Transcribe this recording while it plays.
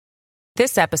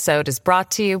This episode is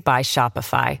brought to you by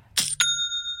Shopify.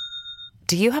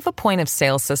 Do you have a point of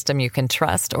sale system you can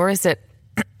trust, or is it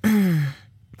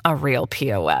a real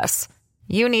POS?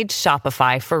 You need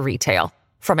Shopify for retail.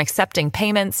 From accepting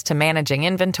payments to managing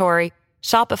inventory,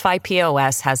 Shopify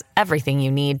POS has everything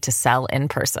you need to sell in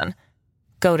person.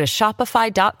 Go to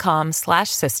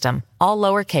shopify.com/system, all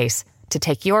lowercase, to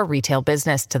take your retail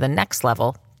business to the next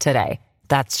level today.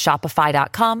 That's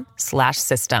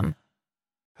shopify.com/system.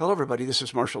 Hello, everybody. This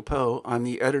is Marshall Poe. I'm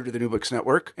the editor of the New Books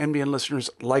Network. NBN listeners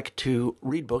like to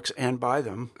read books and buy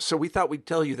them. So we thought we'd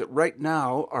tell you that right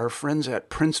now, our friends at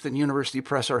Princeton University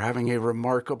Press are having a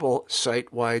remarkable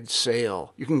site-wide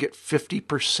sale. You can get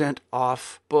 50%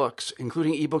 off books,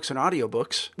 including ebooks and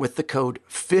audiobooks, with the code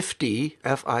 50,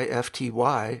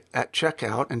 F-I-F-T-Y, at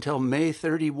checkout until May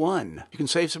 31. You can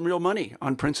save some real money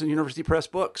on Princeton University Press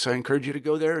books. I encourage you to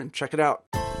go there and check it out.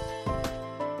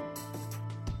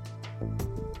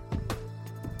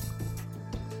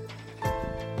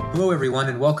 Hello, everyone,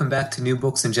 and welcome back to New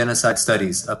Books and Genocide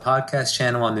Studies, a podcast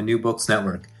channel on the New Books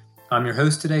Network. I'm your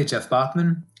host today, Jeff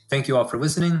Bachman. Thank you all for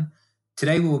listening.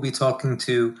 Today, we will be talking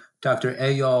to Dr.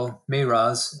 Eyal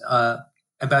Meiruz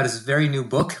about his very new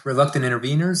book, Reluctant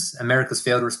Interveners, America's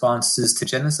Failed Responses to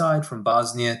Genocide from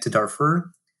Bosnia to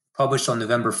Darfur, published on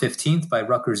November 15th by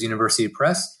Rutgers University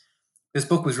Press. This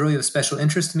book was really of special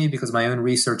interest to me because of my own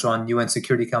research on UN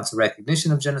Security Council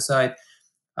recognition of genocide,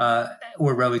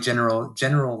 or really general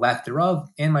lack thereof,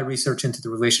 and my research into the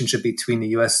relationship between the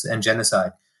U.S. and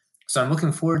genocide. So I'm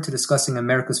looking forward to discussing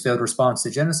America's failed response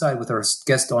to genocide with our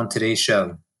guest on today's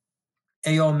show.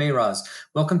 Eyal Meiruz,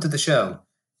 welcome to the show.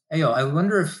 Eyal, I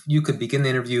wonder if you could begin the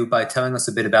interview by telling us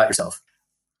a bit about yourself.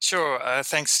 Sure.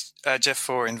 Thanks, Jeff,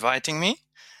 for inviting me.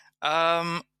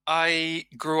 I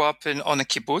grew up on a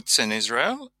kibbutz in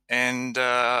Israel, and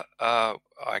I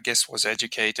guess was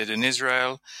educated in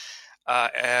Israel.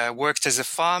 Worked as a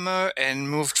farmer and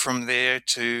moved from there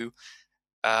to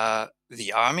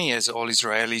the army, as all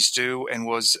Israelis do, and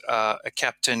was a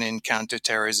captain in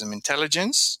counterterrorism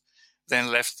intelligence.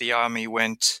 Then left the army,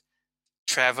 went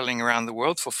traveling around the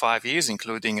world for 5 years,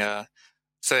 including a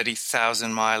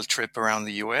 30,000-mile trip around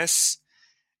the U.S.,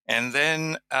 and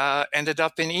then ended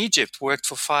up in Egypt, worked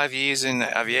for 5 years in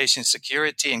aviation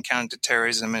security and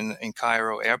counterterrorism in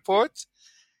Cairo airport.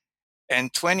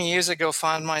 And 20 years ago,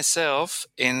 found myself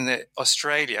in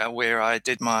Australia, where I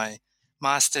did my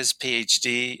master's,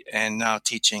 PhD, and now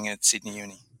teaching at Sydney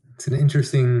Uni. It's an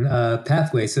interesting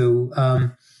pathway. So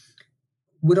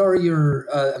what are your,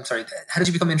 how did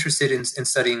you become interested in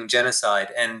studying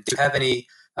genocide? And do you have any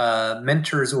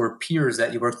mentors or peers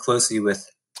that you work closely with?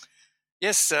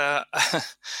 Yes,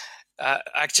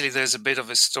 actually, there's a bit of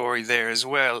a story there as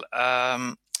well.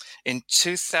 In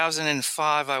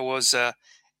 2005, I was a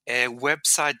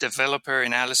website developer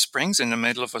in Alice Springs in the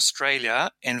middle of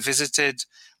Australia and visited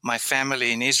my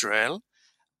family in Israel.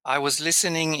 I was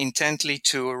listening intently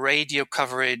to a radio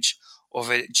coverage of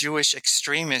a Jewish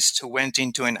extremist who went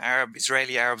into an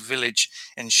Israeli Arab village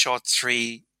and shot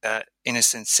 3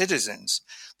 innocent citizens.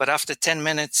 But after 10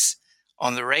 minutes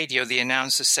on the radio, the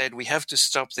announcer said, "We have to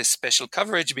stop this special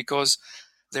coverage because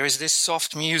there is this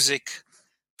soft music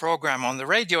program on the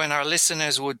radio and our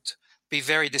listeners would be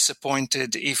very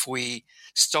disappointed if we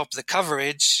stop the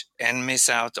coverage and miss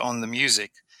out on the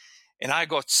music." And I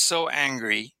got so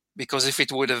angry because if it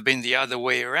would have been the other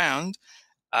way around,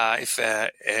 if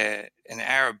an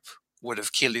Arab would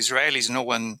have killed Israelis, no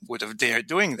one would have dared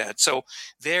doing that. So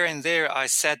there I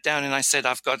sat down and I said,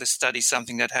 I've got to study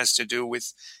something that has to do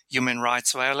with human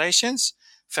rights violations.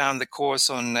 Found the course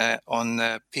on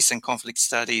Peace and Conflict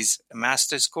Studies, a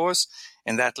master's course,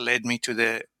 and that led me to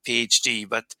the PhD.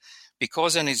 But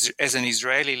because as an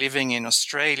Israeli living in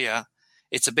Australia,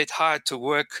 it's a bit hard to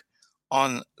work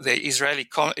on the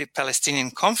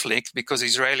Israeli-Palestinian conflict because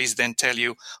Israelis then tell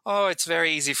you, oh, it's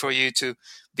very easy for you to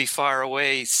be far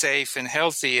away, safe and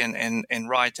healthy and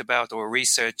write about or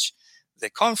research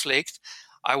the conflict.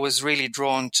 I was really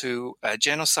drawn to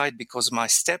genocide because my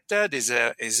stepdad is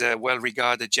a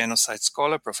well-regarded genocide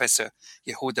scholar, Professor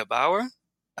Yehuda Bauer,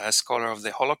 a scholar of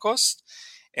the Holocaust.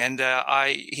 And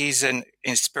he's an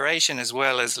inspiration as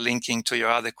well as linking to your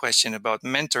other question about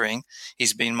mentoring.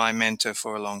 He's been my mentor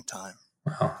for a long time.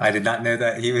 Wow, I did not know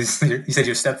that he was. You said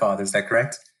your stepfather, is that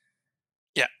correct?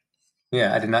 Yeah.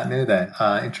 Yeah, I did not know that.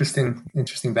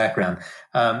 Interesting background.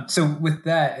 So with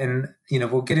that, and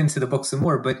we'll get into the book some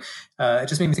more, but it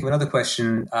just made me think of another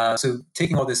question. So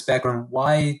taking all this background,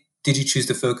 why did you choose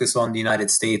to focus on the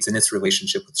United States and its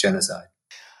relationship with genocide?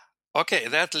 Okay,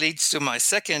 that leads to my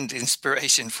second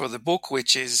inspiration for the book,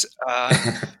 which is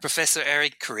Professor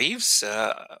Eric Reeves,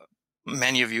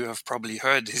 many of you have probably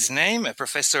heard his name, a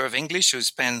professor of English who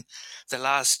spent the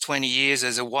last 20 years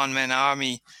as a one-man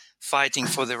army fighting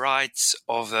for the rights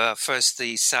of first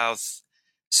the South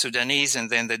Sudanese and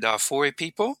then the Darfuri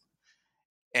people.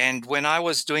 And when I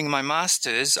was doing my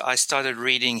master's, I started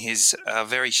reading his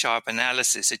very sharp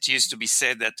analysis. It used to be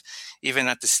said that even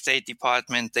at the State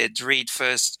Department, they'd read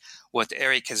first what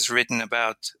Eric has written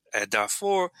about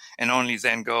Darfur and only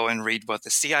then go and read what the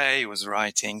CIA was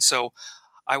writing. So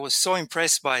I was so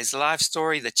impressed by his life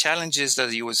story, the challenges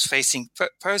that he was facing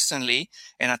personally,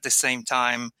 and at the same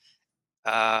time,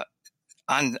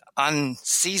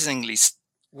 unceasingly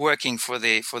working for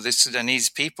the Sudanese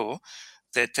people,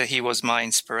 that he was my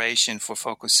inspiration for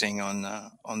focusing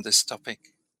on this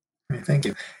topic. Thank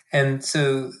you. And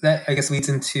so that, I guess, leads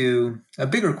into a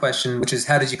bigger question, which is,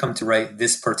 how did you come to write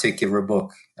this particular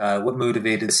book? What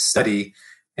motivated the study,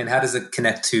 and how does it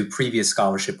connect to previous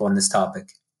scholarship on this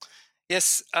topic?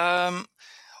 Yes. Well,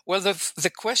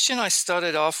 the question I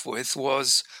started off with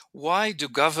was, why do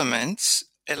governments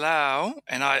allow,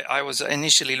 and I was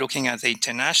initially looking at the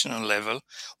international level,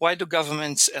 why do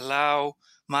governments allow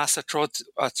mass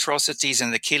atrocities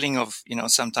and the killing of,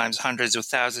 sometimes hundreds of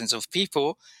thousands of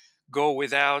people go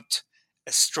without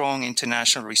a strong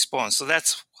international response? So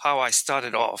that's how I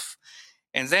started off.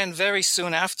 And then very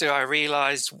soon after, I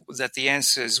realized that the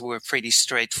answers were pretty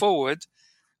straightforward.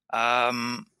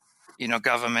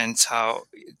 Governments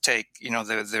take,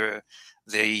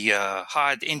 the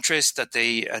hard interest that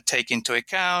they take into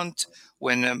account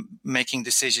when making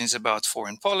decisions about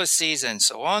foreign policies and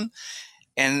so on.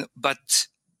 But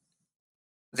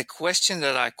the question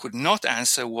that I could not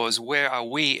answer was, where are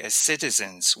we as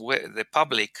citizens, the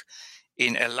public,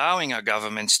 in allowing our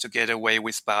governments to get away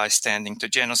with bystanding to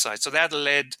genocide? So that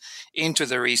led into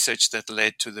the research that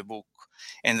led to the book.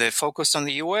 And the focus on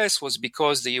the U.S. was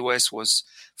because the U.S. was,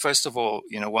 first of all,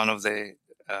 one of the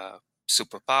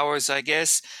superpowers, I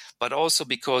guess, but also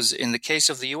because in the case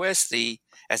of the U.S.,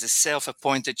 as a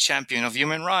self-appointed champion of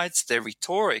human rights, the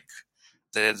rhetoric,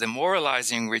 the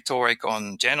moralizing rhetoric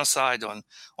on genocide, on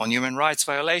human rights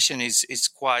violation is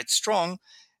quite strong,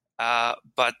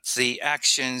 but the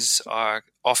actions are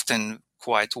often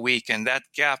quite weak, and that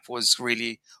gap was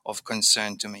really of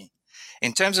concern to me.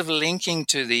 In terms of linking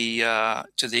to the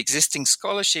existing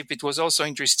scholarship, it was also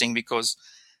interesting because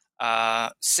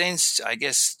since, I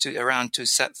guess, around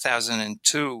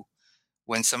 2002,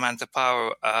 when Samantha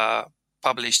Power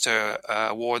published her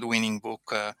award-winning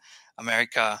book,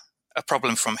 America, A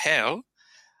Problem from Hell,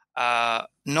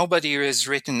 nobody has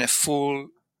written a full,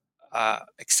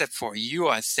 except for you,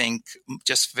 I think,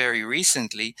 just very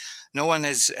recently, no one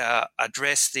has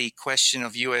addressed the question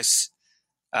of U.S.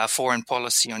 Foreign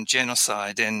policy on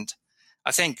genocide. And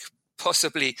I think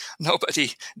possibly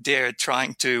nobody dared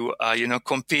trying to,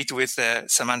 compete with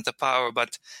Samantha Power.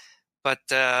 But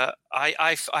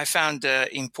I found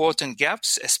important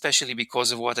gaps, especially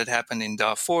because of what had happened in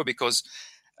Darfur, because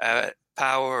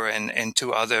Power and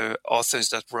two other authors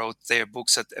that wrote their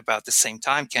books at about the same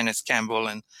time, Kenneth Campbell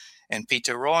and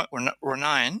Peter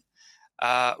Ronine,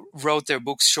 wrote their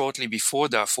books shortly before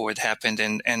Darfur had happened.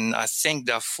 And I think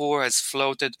Darfur has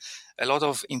floated a lot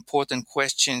of important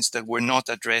questions that were not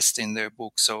addressed in their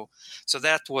book. So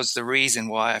that was the reason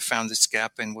why I found this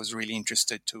gap and was really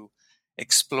interested to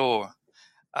explore.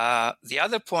 The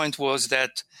other point was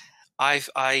that I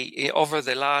over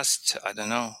the last,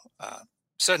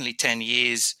 certainly 10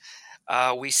 years,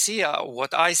 we see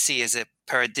what I see as a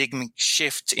paradigmic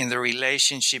shift in the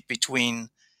relationship between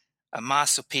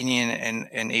mass opinion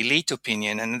and elite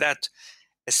opinion, and that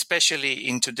especially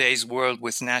in today's world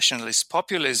with nationalist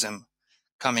populism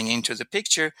coming into the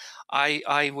picture,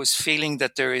 I was feeling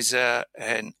that there is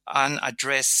an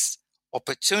unaddressed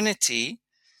opportunity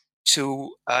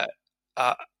to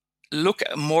look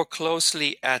more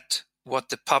closely at what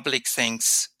the public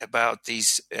thinks about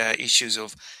these issues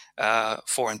of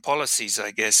foreign policies,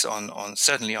 I guess,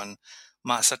 certainly on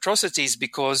mass atrocities,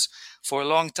 because for a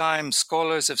long time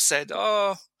scholars have said,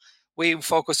 we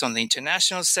focus on the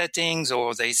international settings,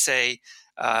 or they say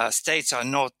states are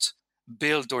not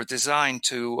built or designed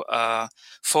to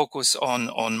focus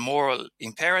on moral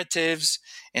imperatives,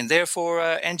 and therefore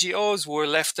NGOs were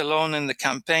left alone in the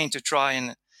campaign to try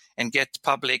and get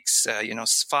publics,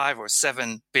 5 or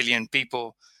 7 billion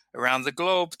people around the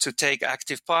globe to take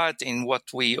active part in what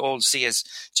we all see as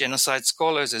genocide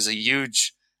scholars as a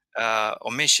huge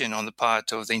omission on the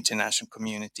part of the international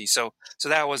community. So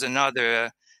that was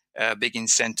another big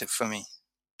incentive for me.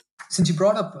 Since you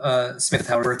brought up Smith,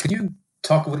 however, could you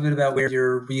talk a little bit about where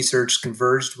your research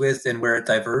converged with and where it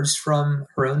diverged from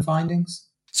her own findings?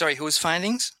 Sorry, whose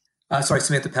findings?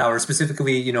 Samantha Power,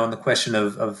 specifically, on the question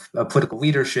of political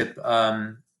leadership.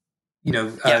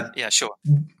 Yeah, sure.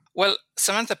 Well,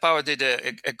 Samantha Power did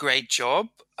a great job,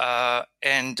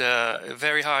 and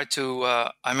very hard to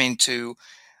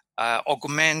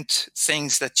augment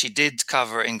things that she did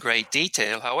cover in great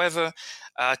detail. However,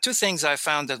 two things I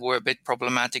found that were a bit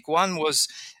problematic. One was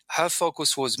her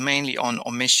focus was mainly on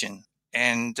omission,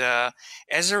 and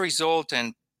as a result,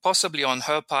 and possibly on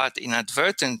her part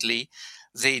inadvertently,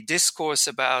 the discourse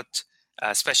about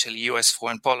especially U.S.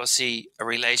 foreign policy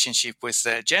relationship with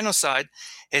genocide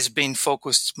has been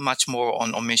focused much more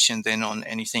on omission than on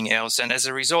anything else. And as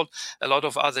a result, a lot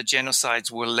of other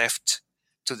genocides were left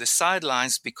to the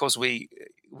sidelines because we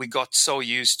got so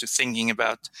used to thinking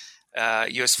about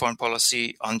U.S. foreign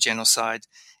policy on genocide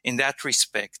in that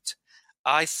respect.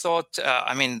 I thought,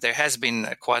 there has been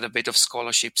quite a bit of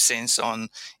scholarship since on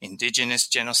indigenous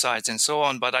genocides and so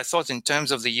on, but I thought in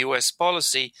terms of the U.S.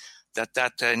 policy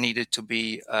that needed to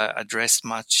be addressed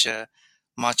much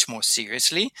more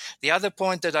seriously. The other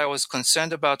point that I was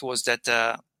concerned about was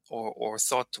that, or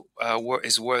thought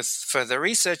is worth further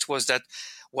research, was that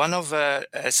one of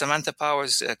Samantha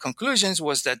Power's conclusions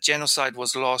was that genocide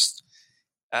was lost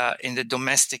in the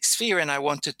domestic sphere, and I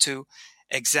wanted to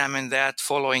examine that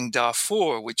following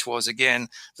Darfur, which was, again,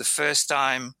 the first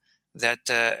time that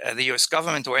the U.S.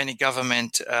 government or any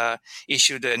government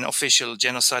issued an official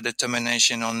genocide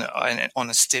determination on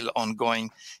a still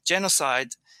ongoing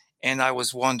genocide. And I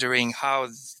was wondering, how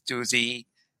do the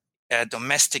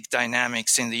domestic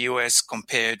dynamics in the U.S.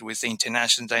 compared with the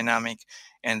international dynamic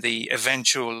and the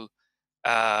eventual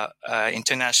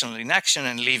international inaction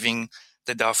and leaving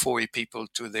the Darfuri people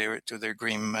to their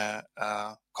grim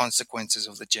consequences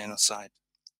of the genocide.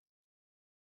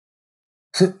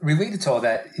 Related to all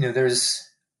that, there's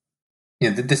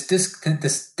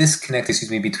this disconnect,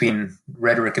 between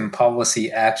rhetoric and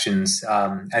policy actions.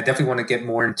 I definitely want to get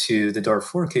more into the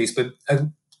Darfur case, but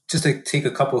just to take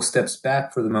a couple of steps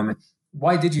back for the moment,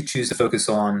 why did you choose to focus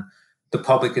on the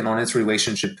public and on its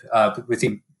relationship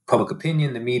within public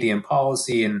opinion, the media, and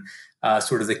policy, and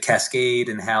sort of the cascade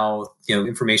and how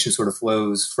information sort of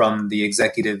flows from the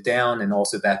executive down and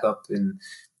also back up, and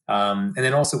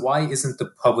then also, why isn't the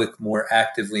public more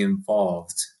actively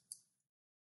involved?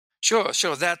 Sure.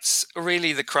 That's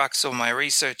really the crux of my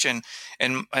research and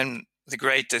the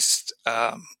greatest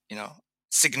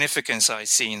significance I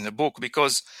see in the book,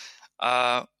 because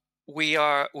we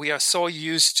are so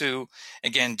used to,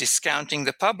 again, discounting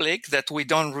the public that we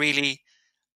don't really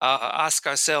ask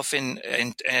ourselves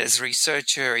as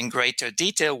researcher in greater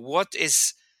detail what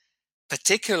is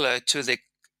particular to the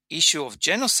issue of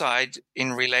genocide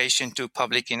in relation to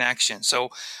public inaction. So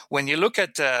when you look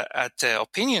at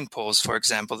opinion polls, for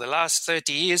example, the last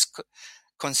 30 years,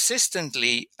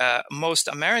 consistently, most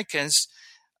Americans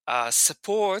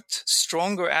support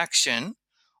stronger action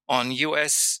on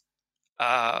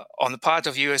on the part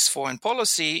of U.S. foreign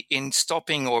policy in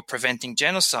stopping or preventing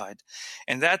genocide.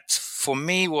 And that, for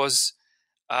me, was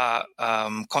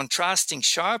contrasting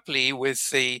sharply with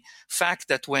the fact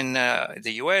that when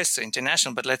the U.S.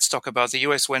 international, but let's talk about the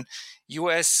U.S. When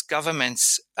U.S.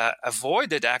 governments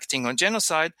avoided acting on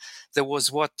genocide, there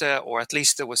was or at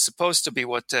least there was supposed to be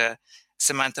what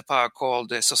Samantha Power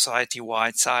called a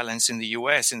society-wide silence in the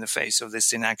U.S. in the face of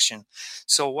this inaction.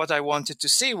 So what I wanted to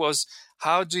see was,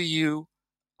 how do you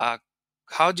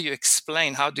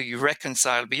explain, how do you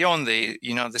reconcile beyond the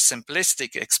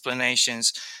simplistic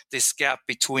explanations, this gap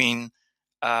between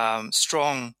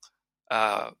strong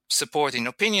support in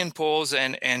opinion polls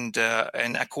and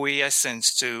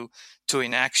acquiescence to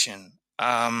inaction?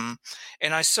 And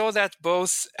I saw that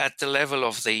both at the level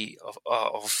of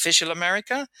official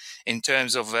America, in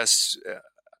terms of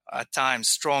at times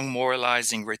strong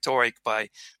moralizing rhetoric by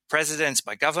presidents,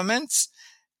 by governments,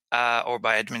 or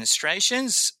by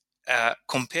administrations,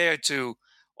 compared to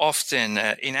often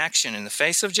inaction in the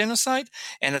face of genocide,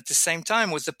 and at the same time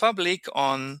with the public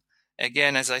on,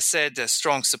 again, as I said,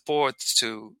 strong support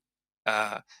to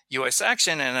U.S.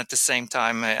 action, and at the same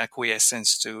time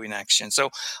acquiescence to inaction.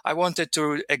 So I wanted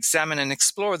to examine and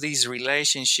explore these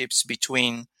relationships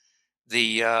between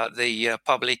the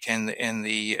public and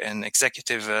the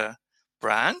executive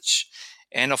branch.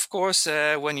 And of course,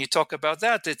 when you talk about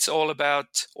that, it's all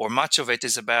about, or much of it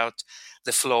is about,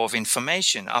 the flow of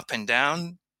information up and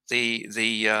down this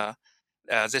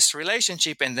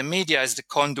relationship, and the media is the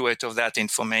conduit of that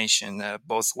information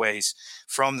both ways,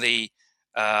 from the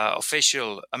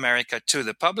official America to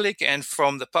the public, and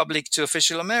from the public to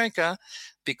official America,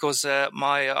 because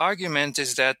my argument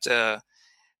is that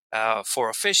for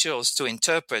officials to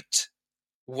interpret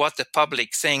what the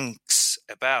public thinks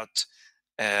about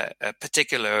a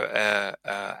particular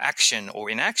action or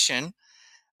inaction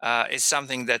is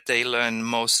something that they learn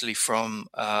mostly from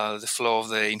the flow of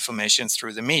the information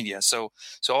through the media. So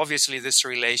obviously this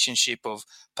relationship of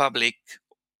public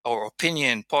or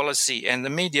opinion, policy, and the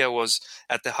media was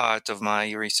at the heart of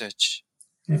my research.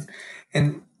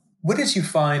 And what did you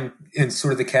find in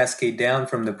sort of the cascade down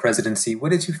from the presidency? What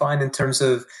did you find in terms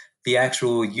of the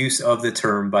actual use of the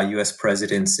term by U.S.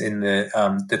 presidents in the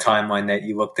timeline that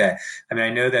you looked at? I mean,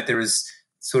 I know that there was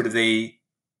sort of they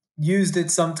used it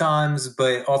sometimes,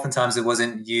 but oftentimes it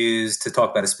wasn't used to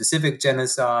talk about a specific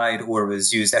genocide or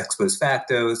was used ex post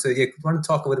facto. So you want to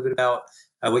talk a little bit about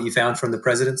what you found from the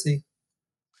presidency?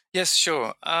 Yes,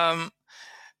 sure.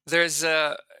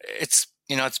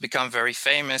 It's become very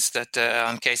famous that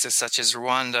on cases such as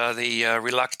Rwanda, the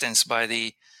reluctance by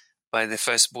the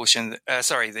first Bush and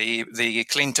the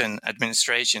Clinton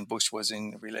administration. Bush was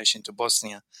in relation to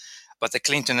Bosnia, but the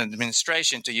Clinton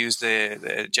administration to use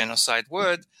the genocide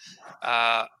word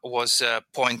was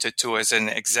pointed to as an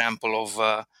example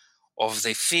of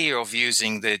the fear of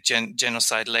using the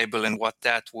genocide label and what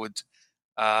that would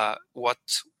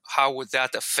how would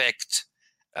that affect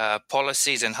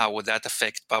policies and how would that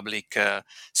affect public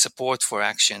support for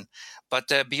action.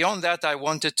 But beyond that, I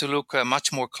wanted to look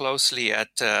much more closely at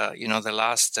the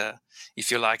last,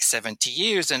 if you like, 70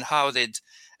 years and how did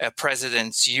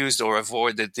presidents used or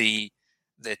avoided the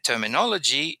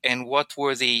terminology and what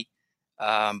were the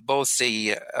both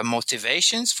the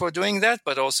motivations for doing that,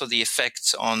 but also the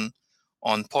effects on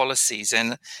policies.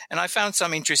 And I found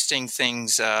some interesting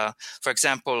things. For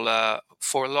example,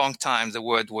 for a long time, the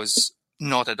word was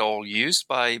not at all used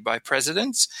by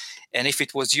presidents. And if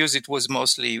it was used, it was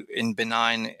mostly in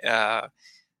benign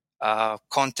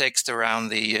context around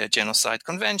the Genocide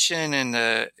Convention and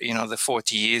the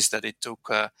 40 years that it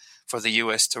took for the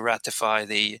U.S. to ratify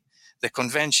the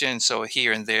convention. So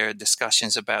here and there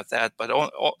discussions about that, but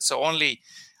so only,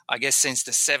 I guess, since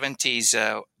the 70s,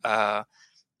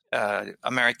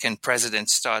 American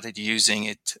presidents started using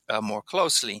it more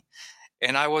closely.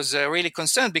 And I was really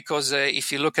concerned because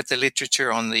if you look at the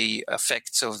literature on the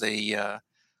effects of the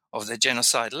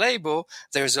genocide label,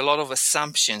 there's a lot of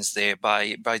assumptions there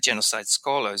by genocide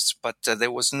scholars, but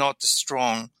there was not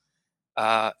strong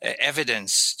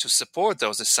evidence to support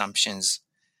those assumptions.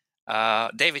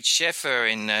 David Sheffer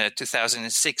in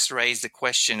 2006 raised the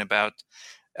question about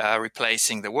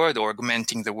replacing the word or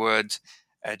augmenting the word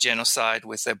genocide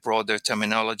with a broader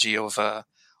terminology of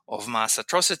mass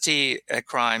atrocity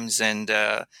crimes. And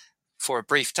for a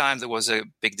brief time, there was a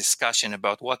big discussion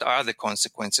about what are the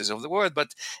consequences of the word.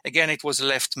 But again, it was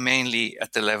left mainly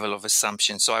at the level of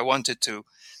assumption. So I wanted to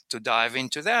dive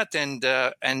into that.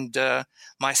 And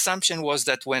my assumption was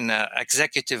that when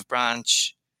executive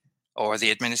branch or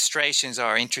the administrations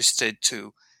are interested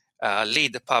to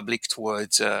lead the public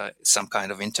towards some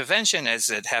kind of intervention, as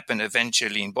it happened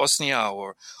eventually in Bosnia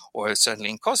or certainly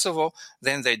in Kosovo,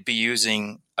 then they'd be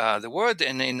using the word.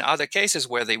 And in other cases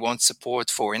where they want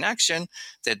support for inaction,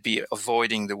 they'd be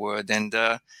avoiding the word. And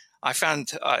I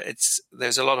found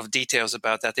there's a lot of details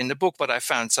about that in the book, but I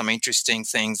found some interesting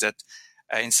things that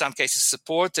in some cases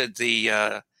supported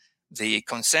the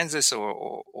consensus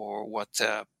or what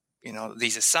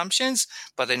these assumptions,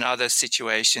 but in other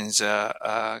situations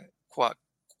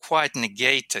quite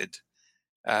negated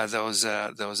those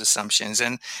assumptions.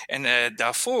 And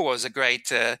Darfur was a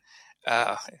great.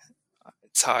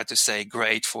 It's hard to say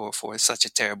great for such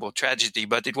a terrible tragedy,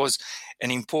 but it was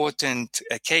an important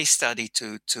case study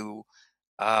to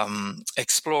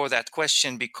explore that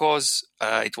question because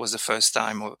it was the first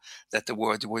time that the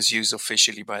word was used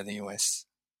officially by the U.S.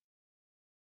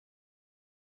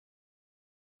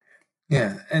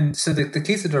 Yeah, and so the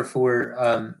case of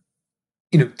Darfur,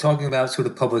 talking about sort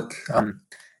of public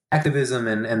activism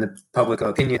and the public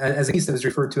opinion as a case that was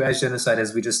referred to as genocide,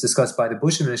 as we just discussed by the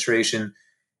Bush administration,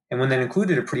 and when that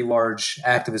included a pretty large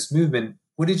activist movement.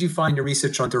 What did you find in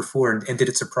research on Darfur, and did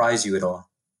it surprise you at all?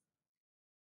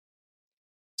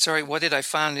 Sorry, what did I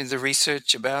find in the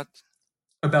research about?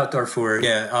 About Darfur,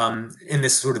 yeah, in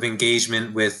this sort of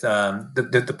engagement with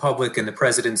the public and the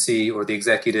presidency or the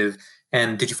executive.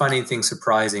 And did you find anything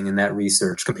surprising in that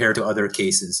research compared to other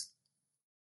cases?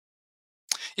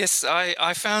 Yes,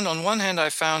 I found, on one hand,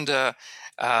 I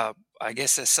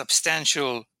guess, a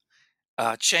substantial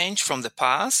change from the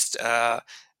past.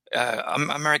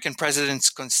 American presidents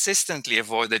consistently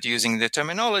avoided using the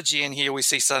terminology, and here we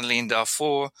see suddenly in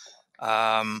Darfur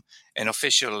an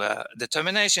official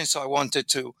determination. So I wanted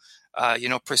to,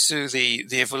 pursue the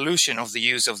evolution of the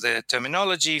use of the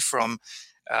terminology from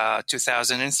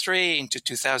 2003 into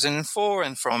 2004,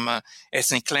 and from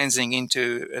ethnic cleansing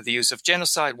into the use of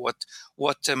genocide, what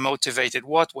motivated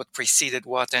what preceded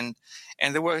what, and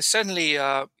there were certainly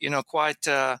quite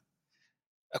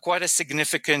a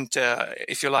significant,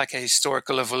 if you like, a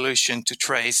historical evolution to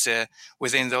trace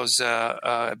within those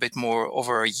a bit more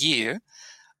over a year.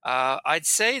 I'd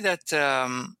say that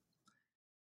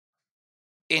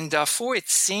in Darfur, it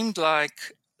seemed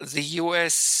like the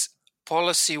U.S.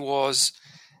 policy was,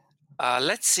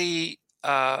 let's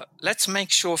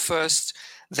make sure first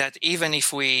that even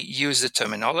if we use the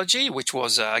terminology, which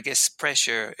was, I guess,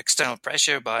 external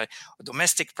pressure by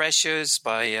domestic pressures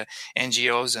by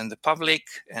NGOs and the public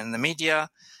and the media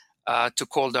to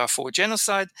call Darfur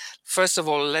genocide, first of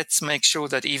all, let's make sure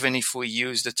that even if we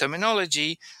use the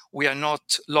terminology, we are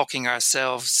not locking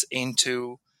ourselves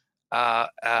into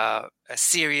a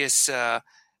serious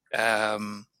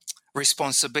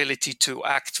responsibility to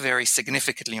act very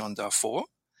significantly on Darfur.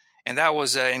 And that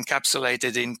was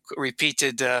encapsulated in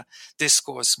repeated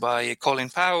discourse by Colin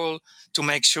Powell to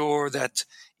make sure that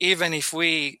even if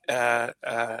we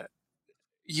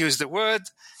use the word,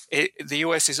 the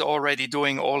US is already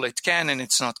doing all it can and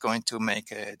it's not going to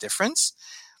make a difference.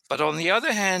 But on the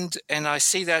other hand, and I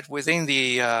see that within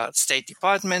the State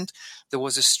Department, there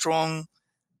was a strong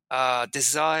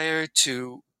desire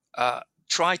to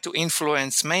try to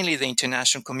influence mainly the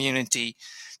international community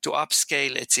to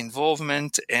upscale its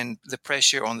involvement and the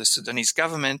pressure on the Sudanese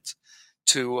government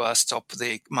to stop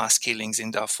the mass killings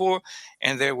in Darfur.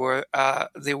 And there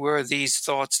were these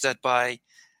thoughts that by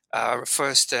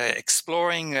first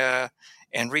exploring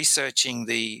and researching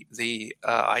the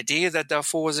idea that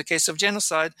Darfur was a case of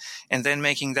genocide, and then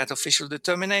making that official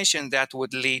determination, that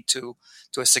would lead to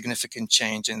a significant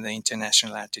change in the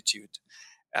international attitude.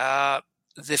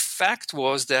 The fact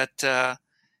was that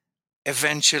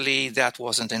eventually that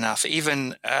wasn't enough.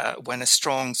 Even when a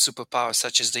strong superpower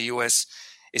such as the US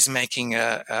is making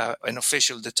an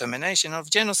official determination of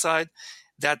genocide,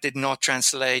 that did not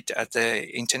translate at the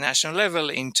international level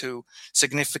into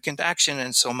significant action.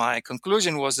 And so my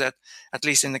conclusion was that, at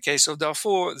least in the case of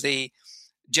Darfur, the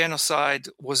genocide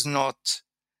was not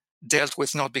dealt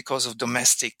with not because of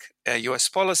domestic US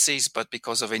policies, but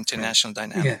because of international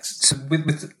dynamics. Yeah. So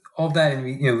with all that,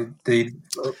 and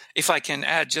if I can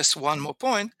add just one more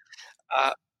point,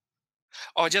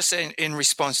 or just in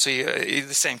response to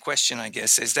the same question, I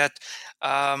guess, is that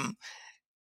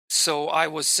so I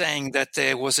was saying that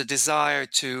there was a desire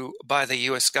by the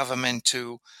U.S. government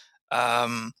to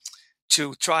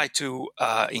try to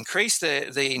increase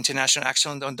the international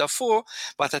action on Darfur,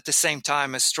 but at the same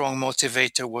time, a strong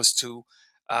motivator was to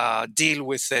deal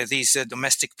with these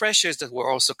domestic pressures that were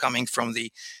also coming from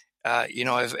the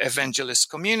evangelist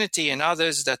community and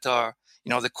others that are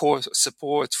the core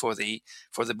support for the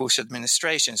Bush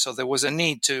administration. So there was a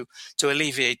need to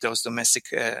alleviate those domestic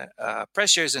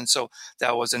pressures, and so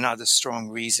that was another strong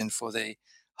reason for the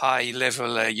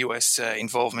high-level U.S.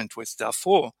 involvement with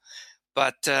Darfur.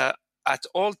 But at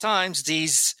all times,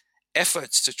 these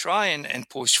efforts to try and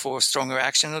push for stronger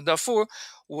action on Darfur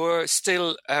were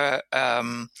still,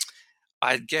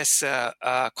 I guess,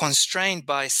 constrained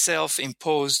by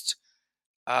self-imposed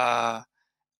or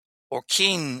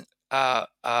keen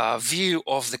view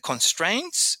of the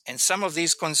constraints, and some of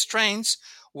these constraints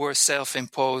were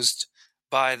self-imposed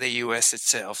by the U.S.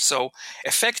 itself. So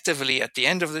effectively, at the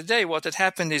end of the day, what had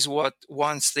happened is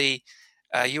once the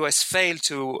U.S. failed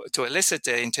to elicit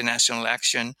the international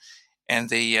action, and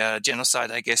the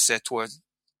genocide, I guess, towards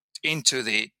into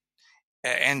the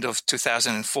end of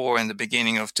 2004 and the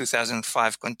beginning of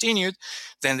 2005 continued,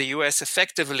 then the U.S.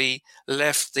 effectively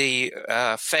left the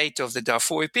fate of the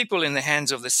Darfur people in the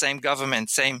hands of the same government,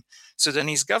 same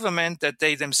Sudanese government that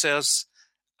they themselves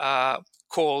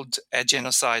called a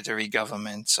genocidary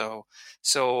government. So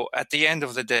at the end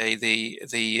of the day,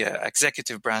 the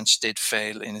executive branch did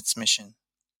fail in its mission.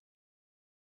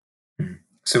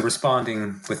 So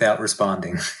responding without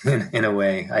responding, in a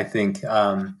way, I think.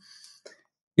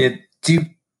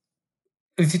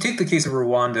 If you take the case of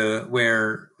Rwanda,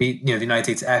 where the United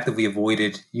States actively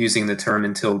avoided using the term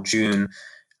until June,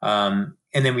 and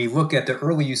then we look at the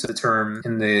early use of the term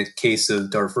in the case of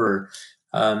Darfur,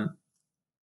 do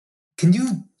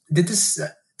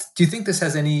you think this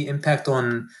has any impact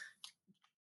on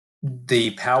the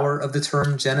power of the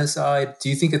term genocide? Do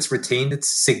you think it's retained its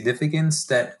significance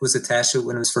that was attached to it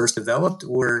when it was first developed,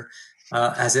 or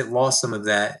has it lost some of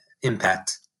that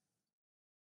impact?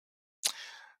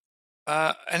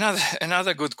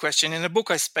 Another good question. In the book,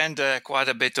 I spend quite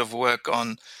a bit of work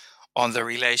on the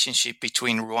relationship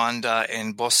between Rwanda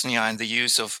and Bosnia and the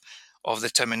use of the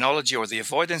terminology or the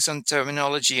avoidance on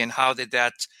terminology, and how did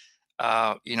that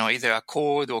either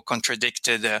accord or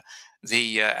contradicted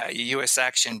the U.S.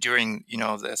 action during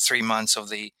the 3 months of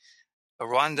the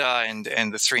Rwanda and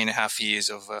the 3.5 years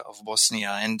of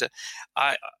Bosnia. And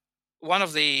one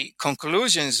of the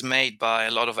conclusions made by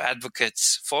a lot of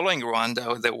advocates following Rwanda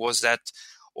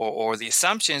or the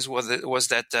assumptions was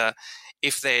that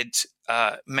if they'd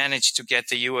managed to get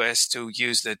the U.S. to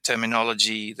use the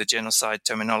genocide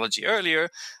terminology earlier,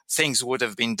 things would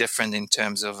have been different in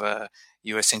terms of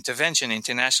U.S. intervention,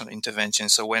 international intervention.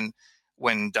 So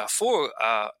when Darfur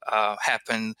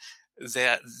happened,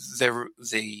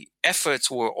 the efforts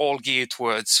were all geared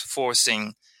towards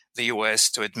forcing the U.S.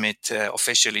 to admit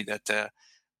officially that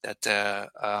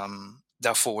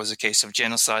Darfur was a case of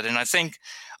genocide. And I think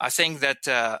that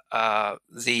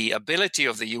the ability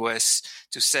of the U.S.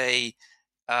 to say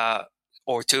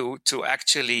or to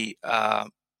actually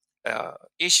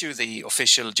issue the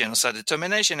official genocide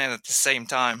determination, and at the same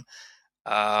time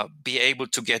be able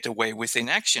to get away with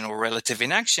inaction or relative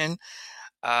inaction,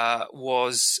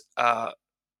 was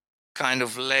kind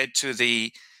of led to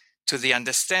the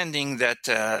understanding that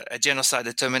a genocide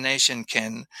determination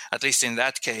can, at least in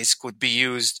that case, could be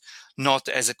used not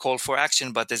as a call for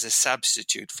action, but as a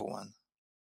substitute for one.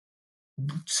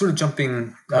 Sort of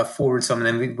jumping forward some, and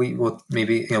then we will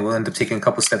maybe we'll end up taking a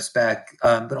couple steps back.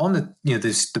 But on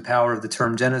the power of the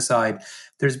term genocide,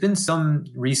 there's been some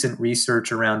recent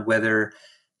research around whether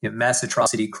mass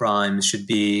atrocity crimes should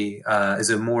be as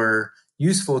a more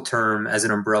useful term as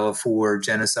an umbrella for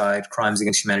genocide, crimes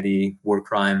against humanity, war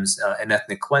crimes, and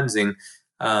ethnic cleansing.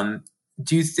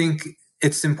 Do you think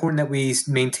it's important that we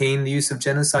maintain the use of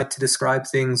genocide to describe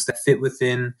things that fit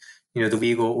within the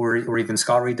legal or even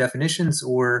scholarly definitions,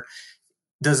 or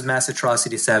does mass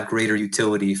atrocities have greater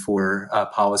utility for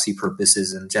policy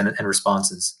purposes and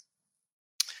responses?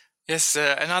 Yes,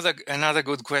 another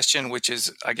good question, which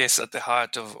is, I guess, at the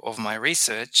heart of my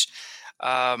research.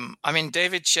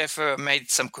 David Scheffer made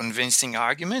some convincing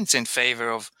arguments in favor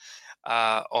of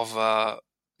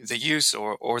the use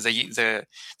or the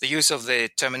use of the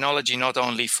terminology, not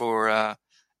only for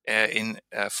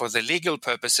the legal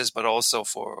purposes, but also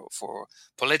for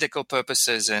political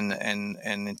purposes and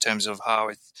in terms of how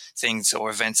things or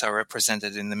events are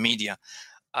represented in the media.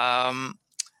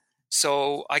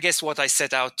 So I guess what I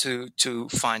set out to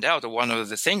find out, or one of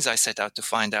the things I set out to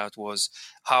find out, was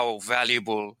how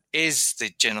valuable is the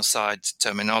genocide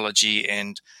terminology,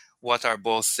 and what are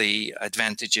both the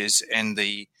advantages and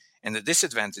the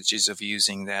disadvantages of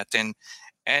using that.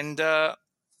 And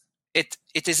it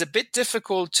is a bit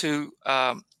difficult to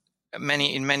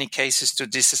in many cases to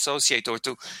disassociate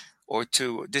or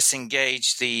to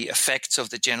disengage the effects of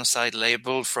the genocide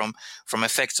label from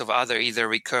effects of other either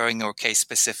recurring or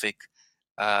case-specific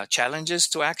challenges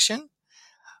to action.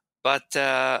 But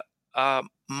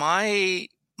my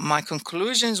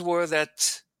conclusions were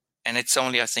that, and it's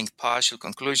only, I think, partial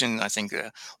conclusion, I think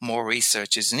more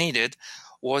research is needed,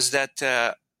 was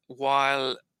that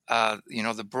while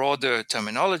the broader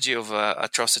terminology of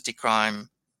atrocity crime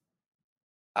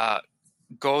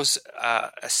goes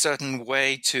a certain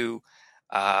way to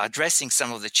addressing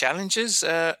some of the challenges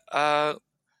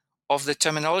of the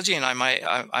terminology, and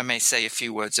I may say a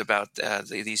few words about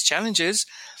these challenges,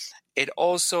 it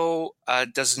also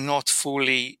does not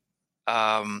fully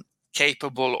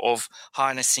capable of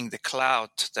harnessing the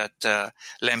clout that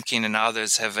Lemkin and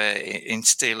others have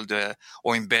instilled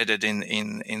or embedded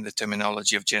in the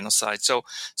terminology of genocide. So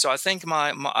I think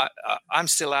I'm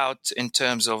still out in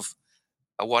terms of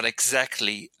what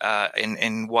exactly,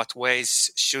 in what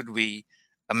ways should we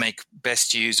make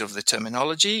best use of the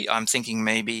terminology. I'm thinking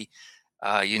maybe,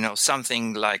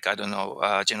 something like, I don't know,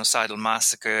 genocidal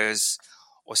massacres,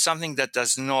 or something that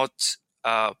does not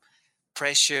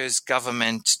pressures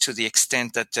government to the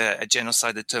extent that a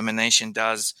genocide determination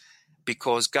does,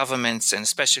 because governments, and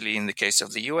especially in the case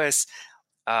of the US,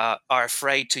 are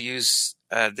afraid to use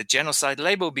the genocide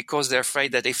label, because they're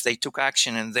afraid that if they took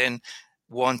action and then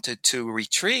wanted to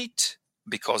retreat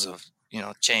because of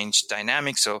changed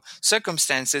dynamics or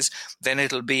circumstances, then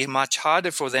it'll be much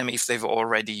harder for them if they've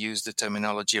already used the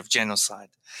terminology of genocide.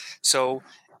 So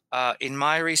in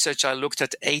my research, I looked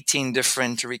at 18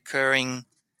 different recurring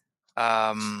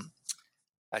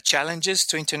challenges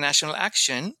to international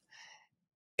action,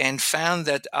 and found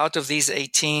that out of these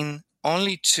 18,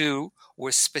 only 2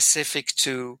 were specific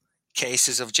to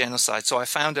cases of genocide. So I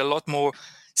found a lot more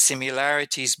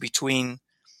similarities between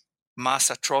mass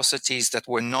atrocities that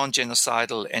were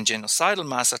non-genocidal and genocidal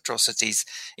mass atrocities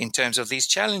in terms of these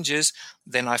challenges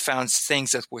than I found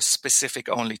things that were specific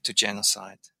only to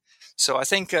genocide. So I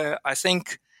think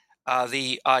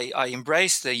I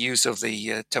embrace the use of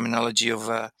the terminology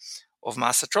of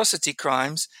mass atrocity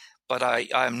crimes, but I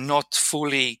am not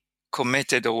fully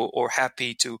committed or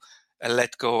happy to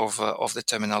let go of the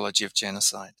terminology of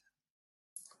genocide.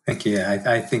 Thank you. Yeah,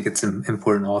 I think it's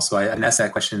important also. I asked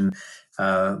that question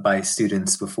by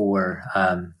students before,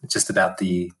 just about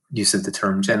the use of the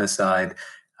term genocide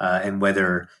and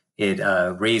whether it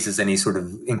raises any sort of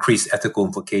increased ethical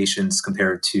implications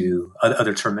compared to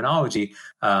other terminology.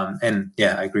 And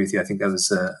yeah, I agree with you. I think that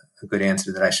was a good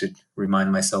answer that I should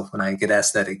remind myself when I get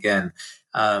asked that again.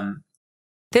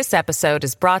 This episode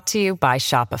is brought to you by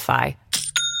Shopify.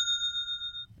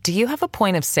 Do you have a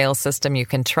point of sale system you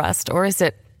can trust, or is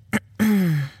it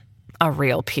a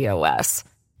real POS?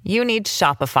 You need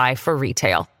Shopify for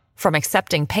retail. From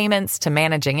accepting payments to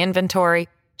managing inventory,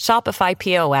 Shopify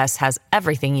POS has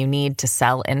everything you need to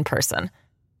sell in person.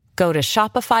 Go to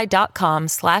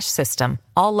shopify.com/system,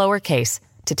 all lowercase,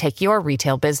 to take your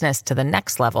retail business to the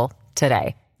next level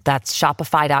today. That's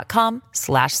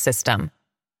shopify.com/system.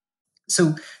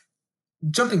 So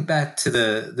jumping back to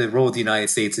the role of the United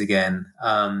States again,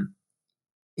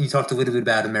 you talked a little bit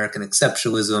about American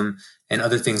exceptionalism and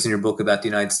other things in your book about the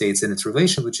United States and its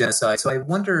relation with genocide. So I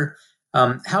wonder,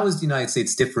 how is the United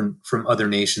States different from other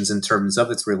nations in terms of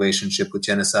its relationship with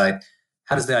genocide?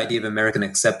 How does the idea of American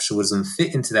exceptionalism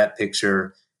fit into that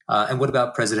picture? And what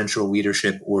about presidential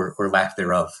leadership or lack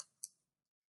thereof?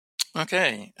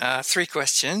 Okay, 3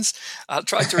 questions. I'll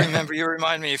try to remember. You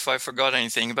remind me if I forgot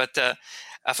anything. But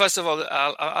first of all,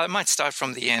 I might start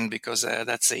from the end because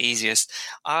that's the easiest.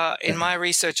 In my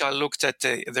research, I looked at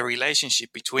the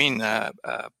relationship between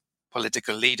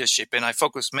political leadership, and I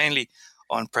focused mainly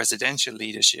on presidential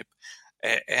leadership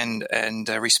and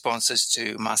responses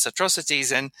to mass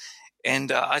atrocities. And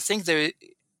I think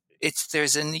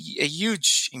there's a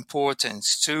huge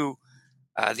importance to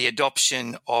the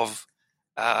adoption of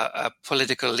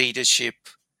political leadership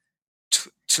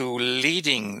to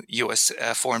leading U.S.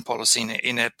 Foreign policy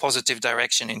in a positive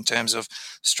direction in terms of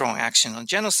strong action on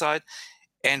genocide,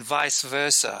 and vice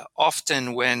versa.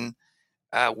 Often when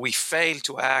we fail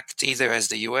to act either as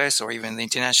the U.S. or even the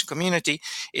international community,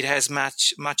 it has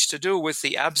much to do with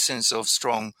the absence of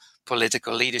strong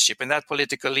political leadership. And that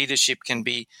political leadership can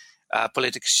be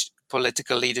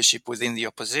political leadership within the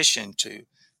opposition to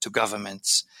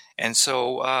governments. And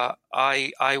so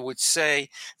I would say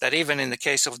that even in the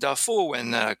case of Darfur,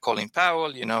 when Colin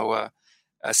Powell,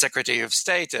 Secretary of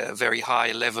State, a very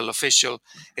high-level official,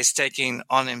 is taking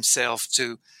on himself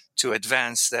to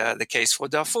advance the case for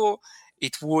Darfur,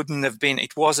 it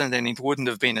wasn't and it wouldn't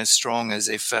have been as strong as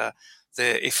if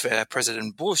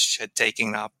President Bush had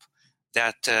taken up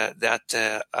that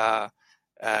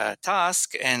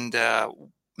task. And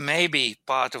maybe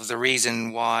part of the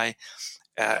reason why,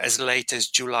 as late as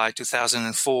July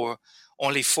 2004,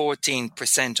 only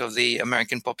 14% of the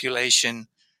American population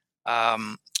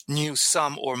knew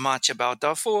some or much about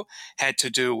Darfur had to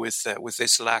do with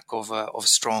this lack of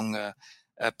strong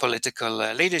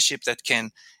political leadership that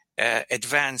can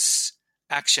advance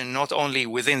action not only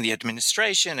within the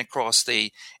administration, across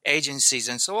the agencies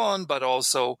and so on, but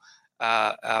also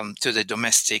to the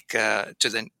domestic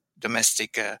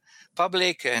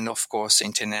public, and of course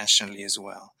internationally as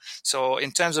well. So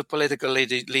in terms of political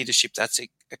leadership, that's a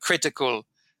critical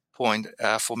point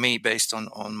for me based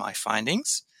on my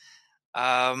findings.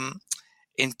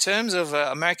 In terms of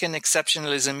American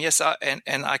exceptionalism, yes, I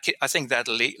think that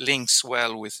links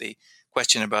well with the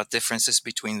question about differences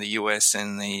between the U.S.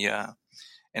 and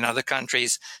and other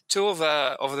countries. 2 of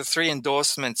the 3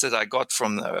 endorsements that I got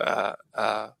from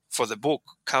for the book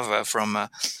cover from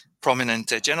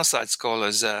prominent genocide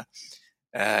scholars,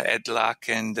 Ed Luck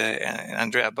and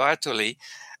Andrea Bartoli,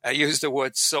 used the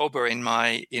word sober in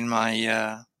my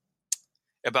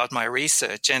about my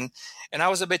research, and I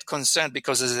was a bit concerned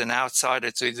because as an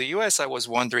outsider to the U.S., I was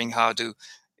wondering how do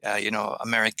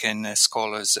American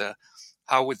scholars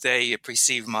how would they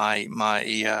perceive my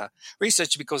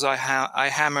research, because I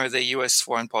hammer the U.S.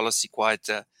 foreign policy quite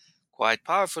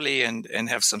powerfully and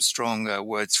have some strong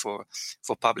words for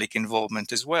public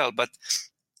involvement as well. But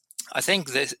I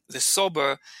think the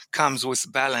sober comes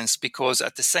with balance, because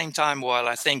at the same time, while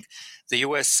I think the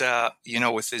U.S.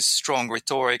 with its strong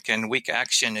rhetoric and weak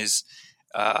action is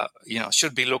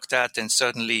should be looked at and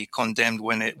certainly condemned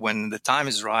when the time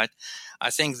is right,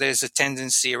 I think there's a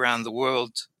tendency around the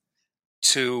world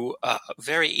to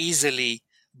very easily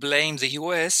blame the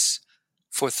U.S.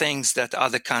 for things that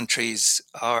other countries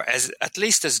are at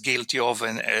least as guilty of,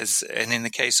 and in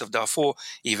the case of Darfur,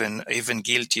 even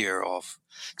guiltier of.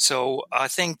 So I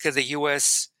think the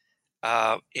U.S.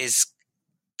 Is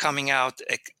coming out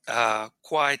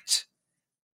quite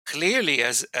clearly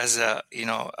as a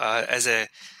as a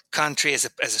country, as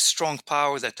a strong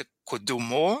power that could do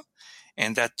more,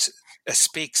 and that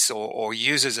speaks or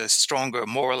uses a stronger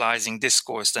moralizing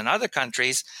discourse than other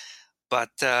countries.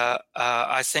 But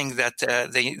I think that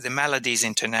the malady is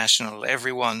international.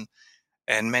 Everyone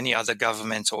and many other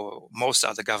governments, or most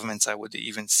other governments, I would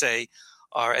even say,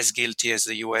 are as guilty as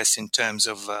the U.S. in terms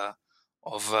of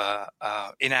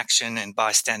inaction and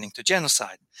bystanding to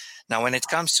genocide. Now, when it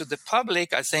comes to the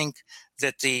public, I think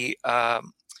that the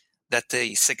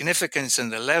significance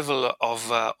and the level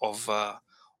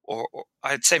or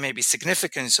I'd say maybe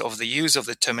significance of the use of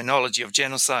the terminology of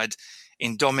genocide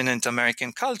in dominant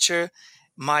American culture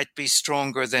might be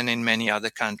stronger than in many other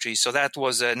countries. So that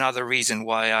was another reason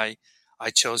why I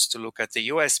chose to look at the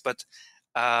U.S. But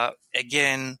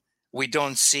again, we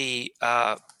don't see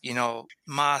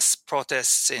mass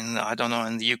protests in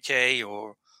in the UK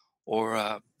or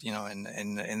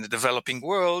in the developing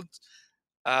world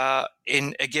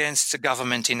in against the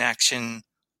government inaction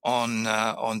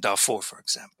on Darfur, for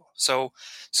example. So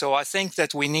I think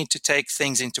that we need to take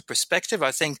things into perspective.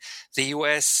 I think the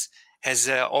U.S. has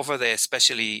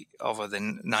especially over the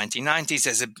 1990s,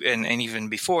 and even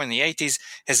before in the 80s,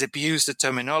 has abused the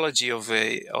terminology of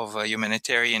a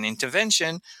humanitarian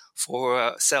intervention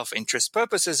for self-interest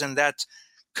purposes, and that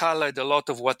colored a lot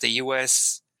of what the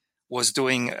U.S. was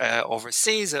doing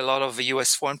overseas, a lot of the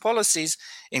U.S. foreign policies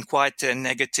in quite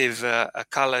negative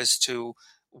colors to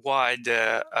wide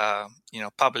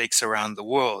publics around the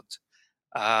world.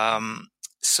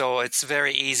 So it's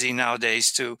very easy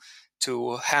nowadays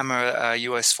to hammer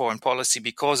U.S. foreign policy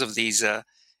because of these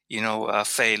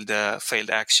failed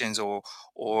actions or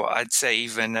I'd say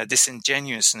even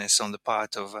disingenuousness on the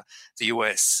part of the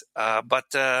U.S.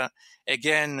 But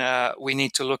again, we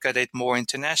need to look at it more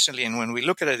internationally, and when we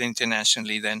look at it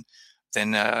internationally, then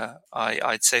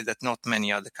I'd say that not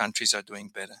many other countries are doing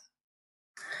better.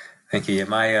 Thank you.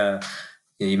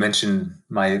 You mentioned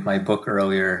my book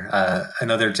earlier.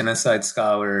 Another genocide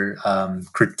scholar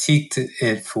critiqued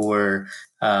it for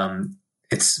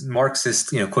its Marxist,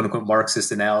 quote unquote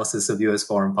Marxist analysis of U.S.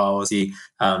 foreign policy.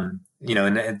 And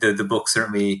the book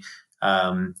certainly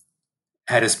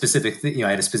had a specific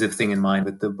thing in mind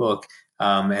with the book.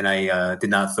 And I did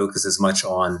not focus as much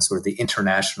on sort of the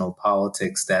international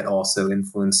politics that also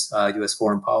influence U.S.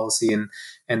 foreign policy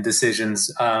and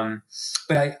decisions.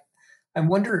 But I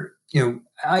wonder,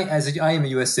 I am a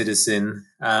U.S. citizen,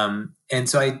 and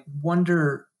so I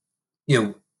wonder,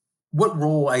 what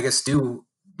role, I guess, do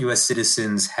U.S.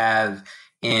 citizens have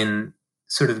in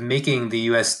sort of making the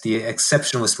U.S. the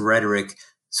exceptionalist rhetoric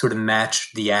sort of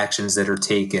match the actions that are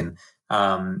taken?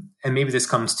 And maybe this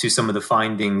comes to some of the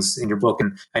findings in your book.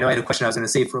 And I know I had a question I was going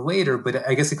to save for later, but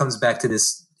I guess it comes back to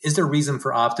this: is there reason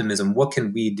for optimism? What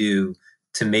can we do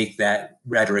to make that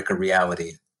rhetoric a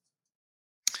reality?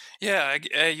 Yeah,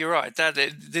 you're right. That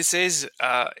this is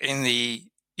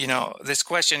this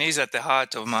question is at the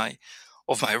heart of my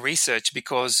research,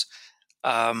 because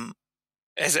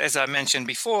as I mentioned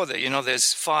before, that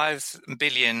there's 5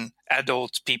 billion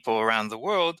adult people around the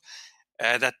world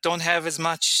that don't have as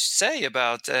much say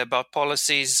about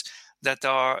policies that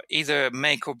are either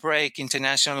make or break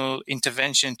international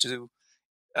intervention to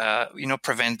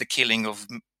prevent the killing of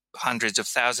hundreds of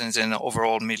thousands and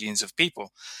overall millions of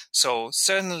people. So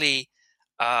certainly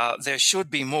there should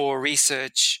be more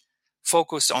research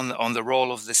focused on the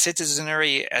role of the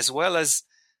citizenry, as well as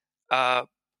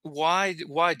why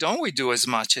don't we do as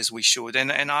much as we should?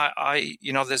 And I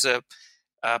there's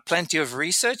plenty of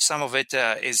research. Some of it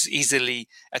is easily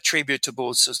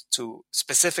attributable to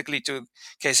specifically to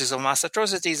cases of mass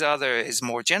atrocities. Other is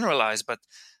more generalized,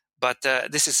 but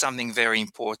this is something very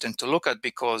important to look at,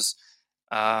 because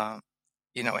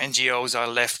NGOs are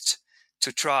left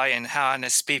to try and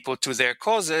harness people to their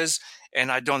causes,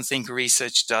 and I don't think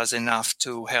research does enough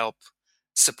to help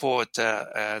support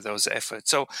those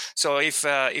efforts. So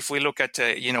if we look at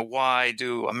why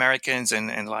do Americans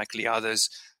and likely others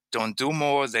don't do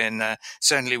more, then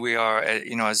certainly we are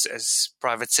as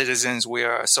private citizens, we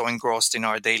are so engrossed in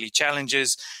our daily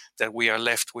challenges that we are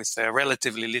left with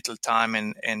relatively little time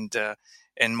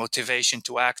and motivation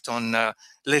to act on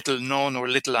little known or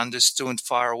little understood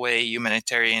faraway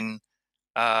humanitarian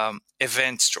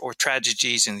events or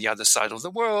tragedies in the other side of the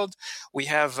world. We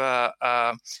have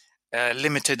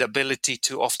limited ability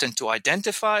to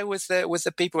identify with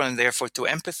the people, and therefore to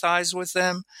empathize with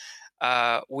them.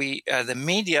 The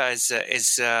media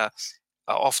is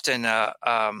often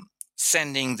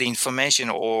sending the information,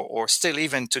 or still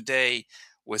even today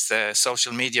with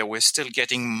social media, we're still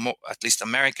getting at least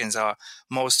Americans are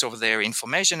most of their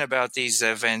information about these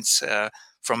events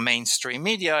mainstream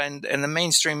media, and the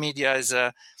mainstream media is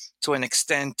to an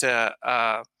extent,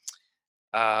 I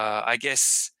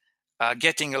guess,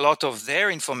 getting a lot of their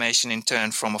information in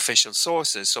turn from official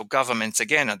sources. So governments,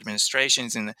 again,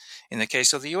 administrations in the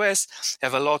case of the U.S.,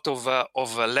 have a lot of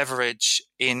leverage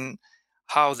in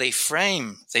how they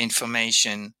frame the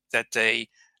information that they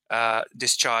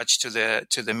discharge to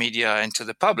the media and to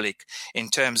the public, in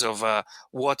terms of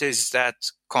what is that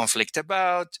conflict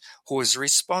about, who is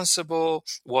responsible,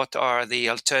 what are the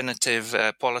alternative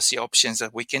policy options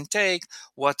that we can take,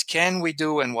 what can we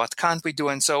do and what can't we do.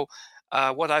 And so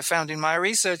what I found in my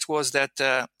research was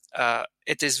that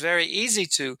it is very easy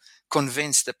to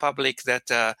convince the public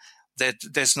that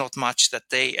there's not much that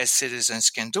they as citizens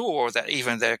can do, or that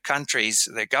even their countries,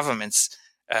 their governments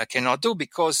cannot do,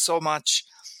 because so much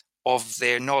of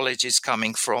their knowledge is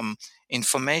coming from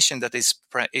information that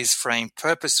is framed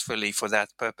purposefully for that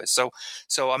purpose.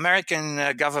 So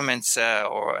American governments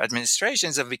or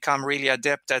administrations have become really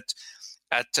adept at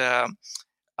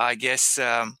I guess,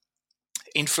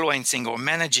 influencing or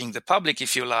managing the public,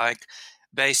 if you like,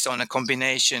 based on a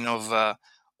combination of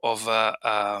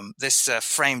this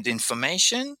framed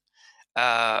information,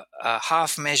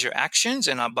 half-measure actions,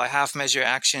 and by half-measure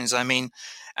actions, I mean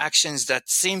actions that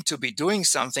seem to be doing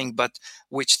something, but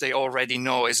which they already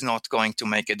know is not going to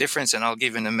make a difference. And I'll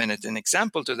give in a minute an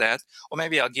example to that, or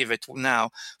maybe I'll give it now.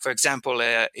 For example,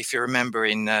 if you remember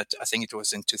I think it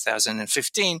was in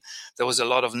 2015, there was a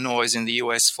lot of noise in the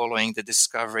US following the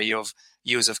discovery of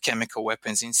use of chemical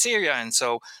weapons in Syria. And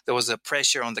so there was a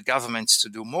pressure on the governments to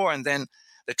do more. And then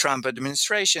the Trump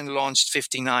administration launched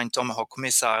 59 Tomahawk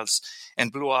missiles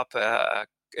and blew up a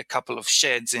couple of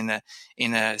sheds in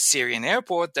a Syrian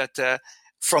airport that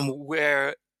from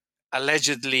where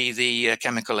allegedly the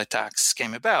chemical attacks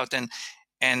came about.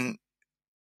 And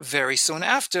very soon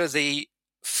after, the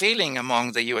feeling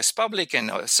among the US public and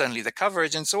certainly the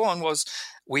coverage and so on was,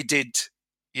 we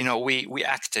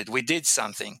acted, we did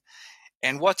something.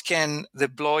 And what can the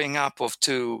blowing up of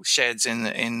two sheds in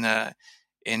a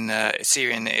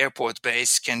Syrian airport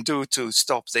base can do to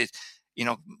stop the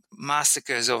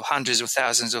massacres of hundreds of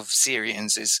thousands of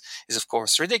Syrians is of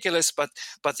course ridiculous, but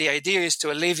the idea is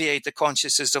to alleviate the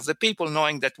consciousness of the people,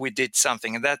 knowing that we did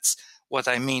something. And that's what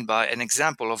I mean by an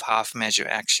example of half-measure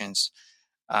actions.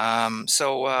 I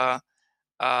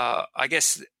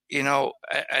guess,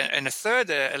 and a third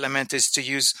element is to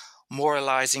use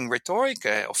moralizing rhetoric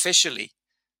officially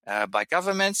by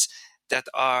governments that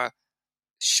are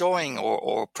showing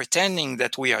or pretending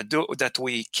that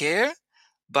we care,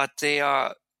 but they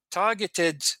are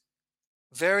targeted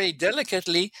very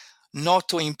delicately not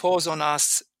to impose on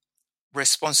us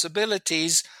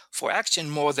responsibilities for action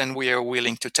more than we are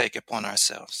willing to take upon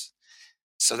ourselves.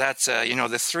 So that's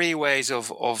the three ways of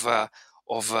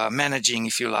managing,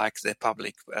 if you like, the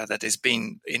public that has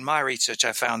been in my research.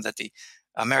 I found that the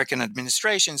American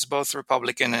administrations, both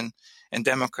Republican and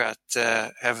Democrat,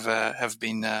 have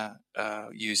been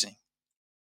using.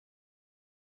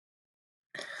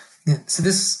 Yeah, so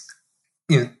this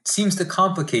seems to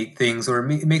complicate things, or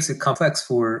it makes it complex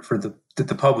for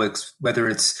the publics, whether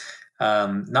it's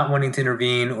not wanting to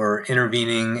intervene or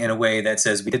intervening in a way that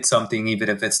says we did something, even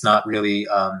if it's not really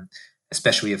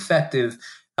especially effective.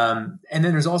 And then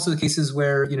there's also cases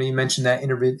where you mentioned that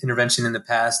intervention in the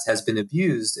past has been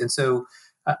abused, and so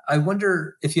I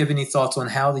wonder if you have any thoughts on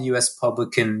how the U.S.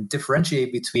 public can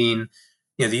differentiate between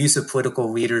the use of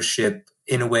political leadership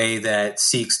in a way that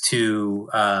seeks to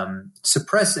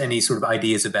suppress any sort of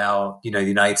ideas about the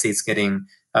United States getting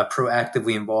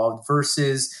proactively involved,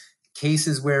 versus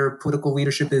cases where political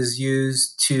leadership is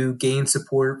used to gain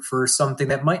support for something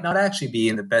that might not actually be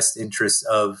in the best interest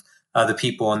of the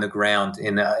people on the ground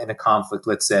in a conflict,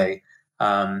 let's say. You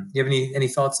have any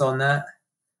thoughts on that?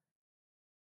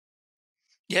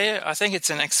 Yeah, I think it's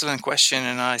an excellent question,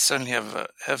 and I certainly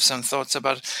have some thoughts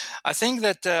about it. I think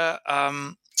that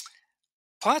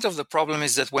part of the problem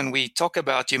is that when we talk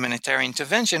about humanitarian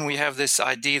intervention, we have this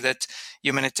idea that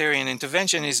humanitarian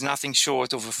intervention is nothing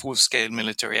short of a full-scale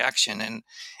military action,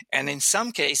 and in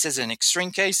some cases, in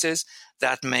extreme cases,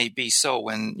 that may be so.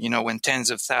 When tens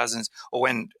of thousands, or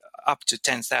when up to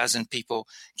 10,000 people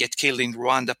get killed in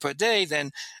Rwanda per day,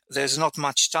 then there's not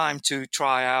much time to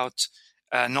try out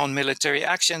non-military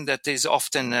action that is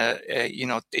often,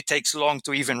 it takes long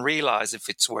to even realize if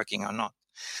it's working or not.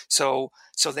 So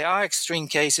there are extreme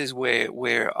cases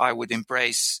where I would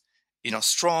embrace,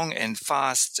 strong and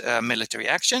fast military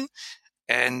action.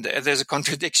 And there's a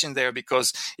contradiction there,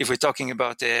 because if we're talking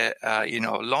about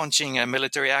launching a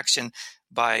military action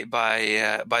by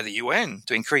the UN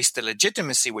to increase the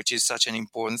legitimacy, which is such an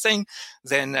important thing,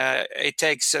 then it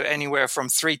takes anywhere from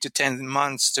 3 to 10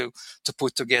 months to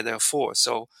put together a force.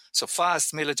 So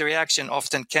fast military action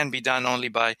often can be done only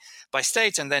by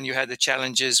states, and then you had the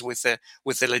challenges with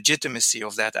the legitimacy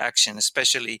of that action,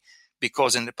 especially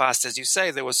because in the past, as you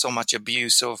say, there was so much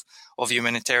abuse of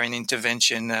humanitarian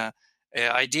intervention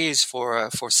ideas for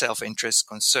self-interest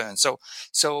concerns.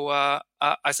 So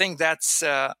I think that's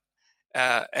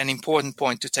an important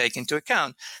point to take into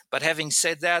account. But having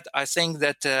said that, I think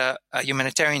that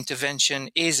humanitarian intervention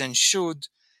is and should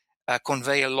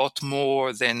convey a lot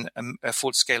more than a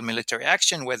full-scale military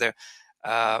action, whether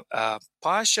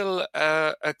partial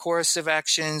coercive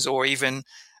actions or even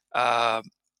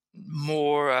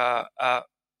more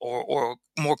or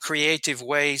more creative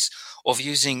ways of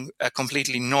using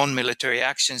completely non-military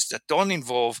actions that don't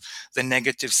involve the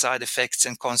negative side effects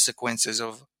and consequences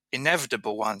of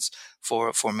inevitable ones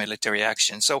for military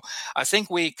action. So I think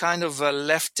we kind of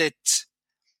left it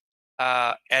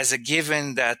as a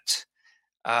given that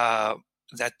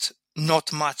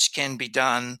not much can be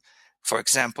done, for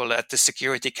example, at the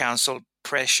Security Council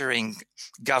pressuring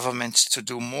governments to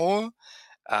do more.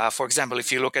 For example,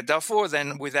 if you look at Darfur,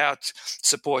 then without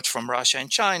support from Russia and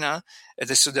China,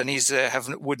 the Sudanese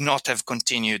would not have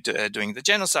continued doing the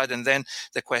genocide. And then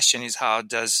the question is, how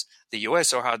does the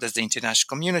US or how does the international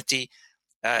community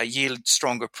yield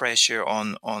stronger pressure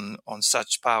on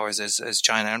such powers as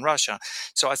China and Russia?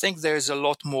 So I think there's a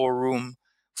lot more room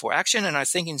for action. And I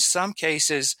think in some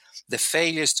cases, the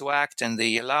failures to act and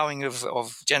the allowing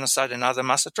of genocide and other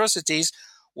mass atrocities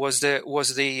was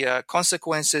the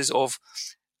consequences of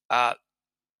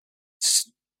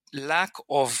lack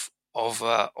of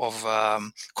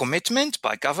commitment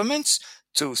by governments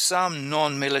to some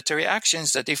non-military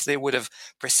actions that, if they would have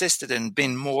persisted and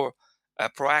been more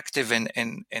proactive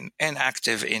and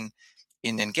active in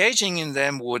engaging in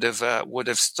them, would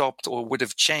have stopped or would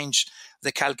have changed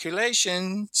the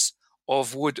calculations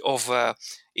of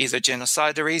either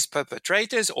genocidaries,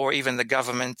 perpetrators, or even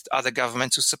other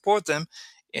governments who support them,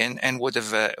 and would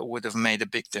have made a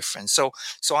big difference. So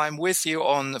I'm with you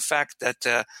on the fact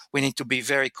that we need to be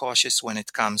very cautious when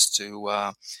it comes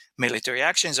to military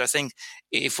actions. I think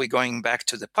if we're going back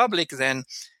to the public, then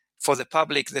for the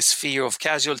public, the sphere of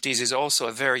casualties is also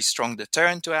a very strong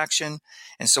deterrent to action.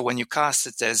 And so when you cast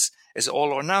it as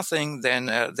all or nothing, then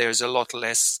there's a lot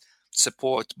less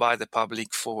support by the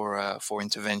public for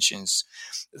interventions.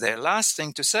 The last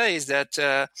thing to say is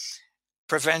that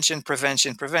prevention.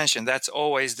 That's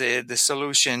always the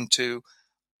solution to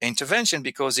intervention,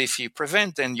 because if you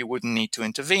prevent, then you wouldn't need to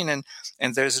intervene.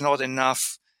 And there's not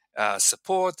enough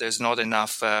support. There's not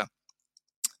enough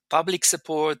public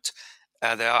support.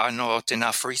 There are not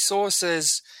enough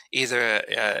resources, either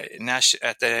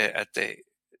at the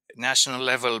national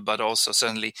level, but also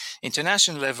certainly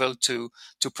international level to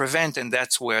prevent. And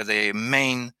that's where the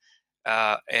main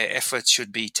efforts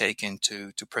should be taken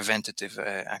to preventative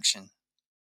action.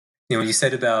 You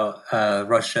said about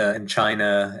Russia and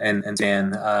China and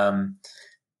Sudan.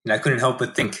 I couldn't help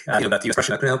but think about the U.S.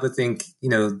 Russia. I couldn't help but think,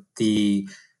 the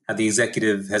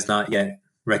executive has not yet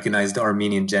recognized the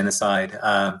Armenian genocide,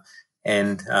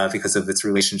 and because of its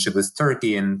relationship with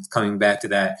Turkey. And coming back to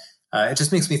that, it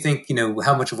just makes me think,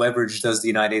 how much leverage does the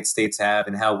United States have,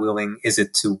 and how willing is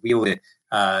it to wield it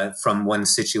from one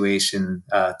situation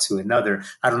to another?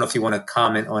 I don't know if you want to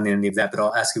comment on any of that, but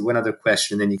I'll ask you one other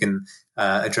question, then you can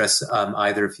address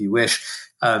either if you wish.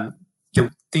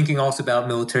 Thinking also about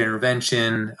military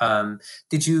intervention,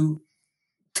 did you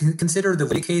consider the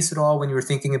Libya case at all when you were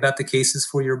thinking about the cases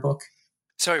for your book?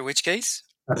 Sorry, which case?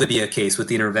 Libya case with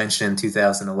the intervention in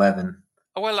 2011.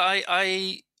 Well,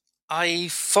 I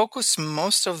focus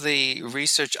most of the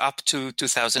research up to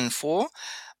 2004.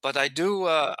 But I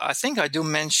think I do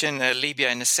mention Libya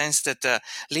in the sense that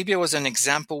Libya was an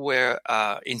example where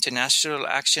international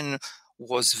action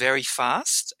was very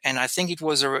fast, and I think it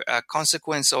was a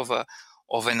consequence of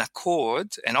an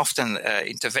accord, and often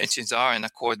interventions are an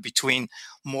accord between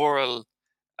moral,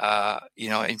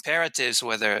 imperatives,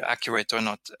 whether accurate or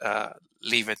not,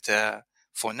 leave it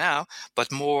for now,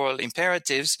 but moral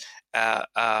imperatives,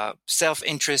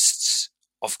 self-interests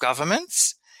of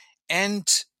governments,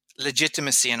 and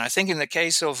legitimacy. And I think in the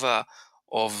case of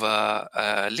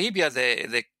Libya,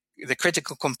 the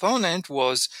critical component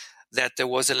was that there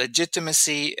was a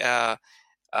legitimacy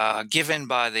given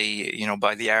by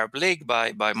the Arab League,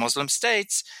 by Muslim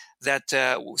states that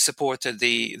supported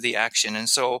the action. And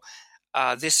so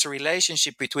this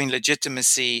relationship between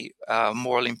legitimacy,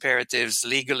 moral imperatives,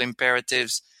 legal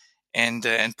imperatives, and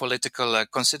political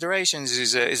considerations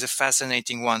is a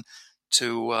fascinating one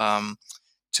to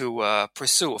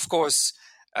pursue. Of course,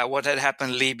 what had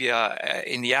happened in Libya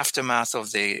in the aftermath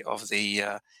of the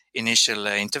initial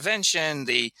intervention,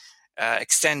 the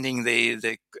extending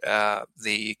the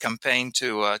campaign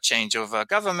to change of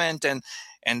government,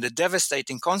 and the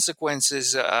devastating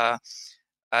consequences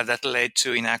that led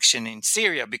to inaction in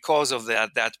Syria because of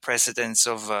that precedence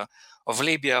of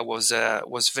Libya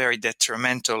was very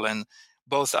detrimental, and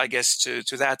both, I guess,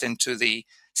 to that and to the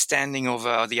standing of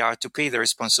the R2P, the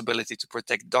responsibility to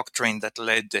protect doctrine that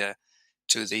led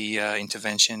to the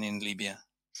intervention in Libya.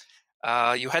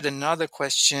 You had another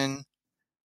question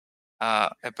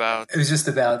about. It was just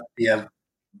about the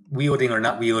wielding or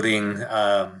not wielding,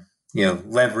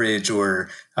 leverage or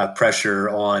pressure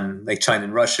on like China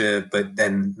and Russia, but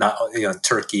then not,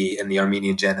 Turkey and the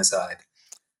Armenian genocide.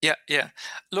 Yeah.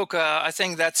 Look, I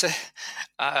think that's the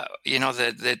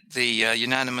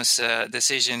unanimous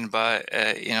decision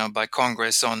by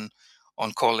Congress on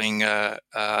calling the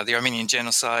Armenian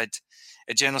genocide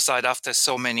a genocide after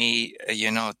so many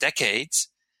decades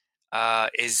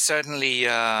is certainly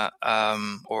or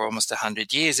almost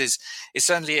 100 years is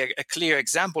certainly a clear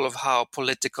example of how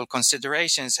political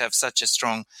considerations have such a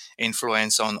strong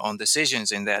influence on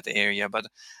decisions in that area. But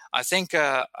I think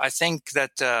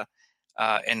that.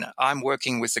 And I'm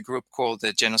working with a group called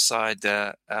the Genocide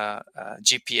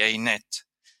GPA Net,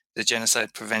 the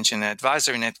Genocide Prevention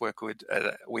Advisory Network.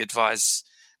 We advise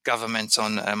governments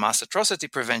on mass atrocity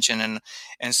prevention,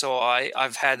 and so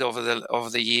I've had over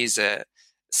the years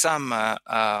some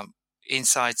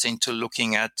insights into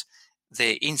looking at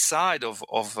the inside of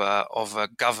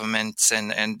governments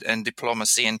and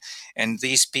diplomacy, and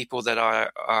these people that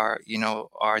are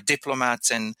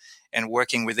diplomats and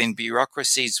working within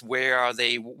bureaucracies. Where are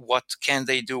they? What can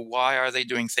they do? Why are they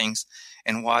doing things?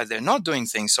 And why they're not doing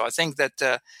things? So I think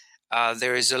that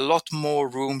there is a lot more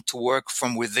room to work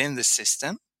from within the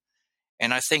system.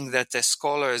 And I think that the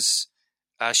scholars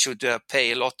should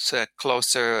pay a lot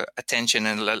closer attention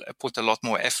and put a lot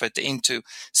more effort into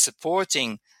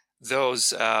supporting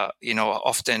those,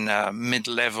 often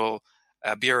mid-level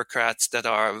bureaucrats that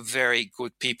are very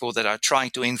good people that are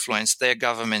trying to influence their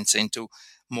governments into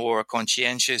more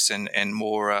conscientious and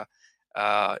more,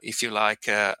 if you like,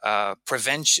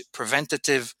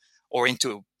 preventative, or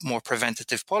into more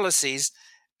preventative policies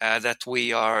that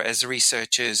we are, as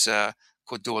researchers,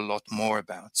 could do a lot more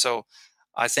about. So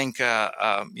I think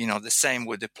the same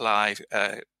would apply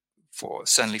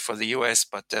certainly for the US,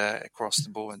 but across the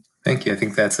board. Thank you. I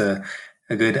think that's a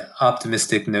good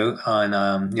optimistic note on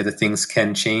that things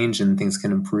can change and things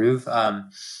can improve.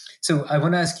 So I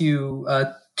want to ask you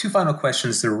two final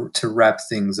questions to wrap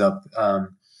things up.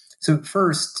 So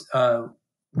first,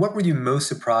 what were you most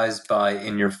surprised by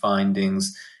in your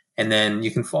findings? And then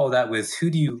you can follow that with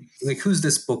who's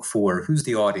this book for? Who's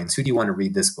the audience? Who do you want to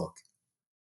read this book?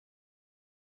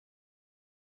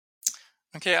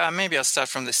 Okay, maybe I'll start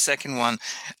from the second one.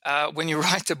 When you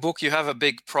write a book, you have a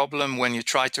big problem when you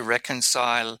try to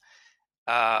reconcile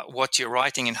what you're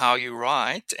writing and how you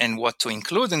write and what to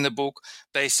include in the book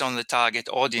based on the target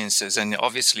audiences. And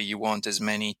obviously you want as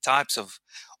many types of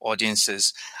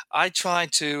audiences. I try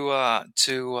to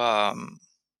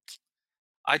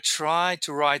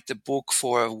write the book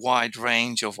for a wide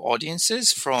range of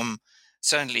audiences, from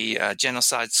certainly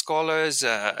genocide scholars,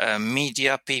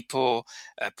 media people,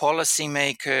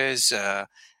 policymakers,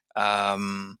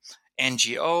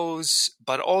 NGOs,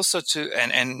 but also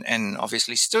and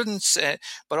obviously students,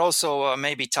 but also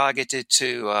maybe targeted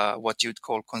to what you'd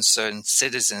call concerned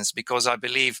citizens, because I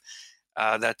believe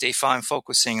that if I'm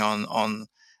focusing on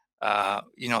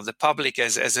the public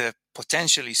as a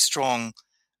potentially strong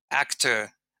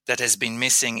actor that has been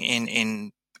missing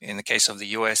in the case of the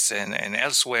US and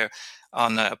elsewhere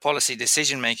on policy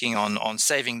decision making on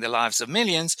saving the lives of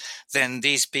millions, then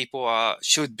these people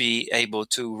should be able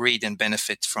to read and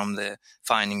benefit from the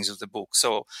findings of the book.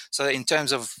 So in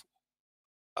terms of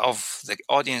the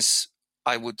audience,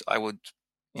 I would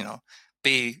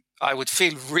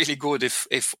feel really good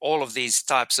if all of these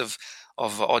types of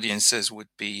audiences would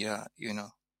be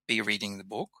reading the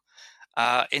book.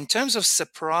 In terms of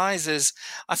surprises,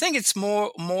 I think it's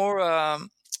more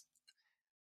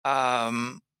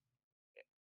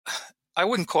I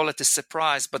wouldn't call it a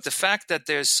surprise, but the fact that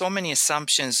there's so many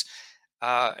assumptions,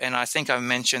 and I think I've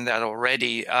mentioned that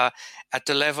already, at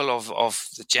the level of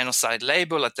the genocide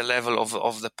label, at the level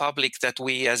of the public, that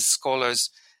we as scholars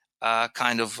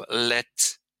kind of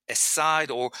let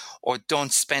aside or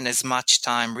don't spend as much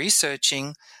time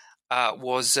researching.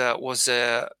 was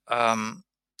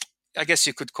I guess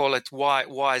you could call it why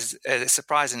is a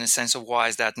surprise in the sense of why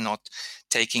is that not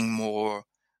taking more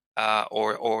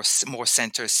or more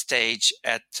center stage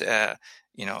at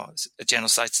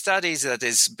genocide studies that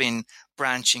has been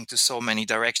branching to so many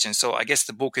directions. So I guess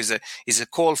the book is a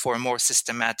call for a more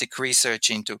systematic research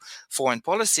into foreign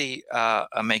policy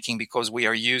making, because we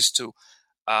are used to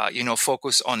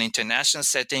focus on international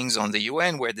settings, on the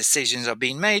UN, where decisions are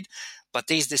being made, but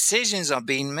these decisions are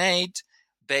being made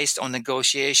based on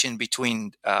negotiation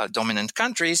between dominant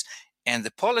countries, and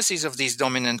the policies of these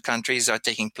dominant countries are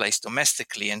taking place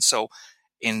domestically. And so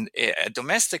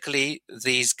domestically,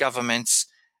 these governments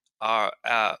are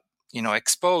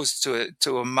exposed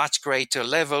to a much greater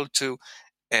level to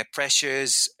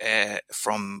pressures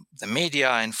from the media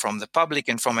and from the public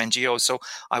and from NGOs. So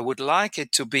I would like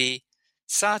it to be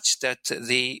such that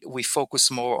we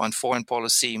focus more on foreign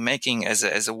policy making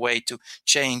as a way to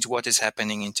change what is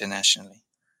happening internationally.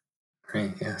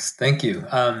 Great. Yes. Thank you.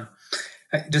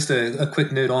 Just a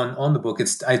quick note on the book.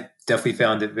 I definitely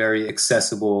found it very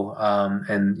accessible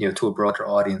and to a broader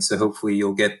audience. So hopefully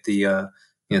you'll get the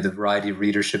variety of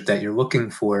readership that you're looking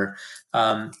for.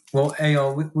 Well,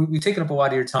 Eyal, we've taken up a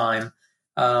lot of your time,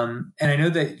 and I know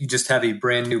that you just have a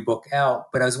brand new book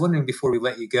out. But I was wondering, before we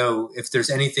let you go, if there's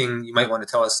anything you might want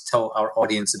to tell our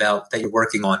audience about that you're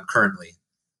working on currently.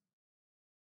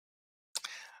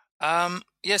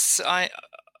 Yes, I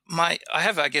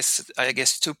have, I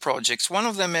guess, two projects. One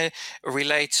of them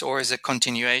relates or is a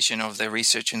continuation of the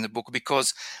research in the book,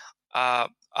 because I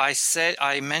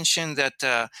mentioned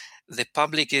that the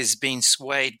public is being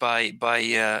swayed by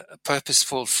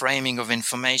purposeful framing of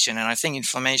information, and I think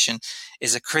information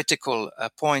is a critical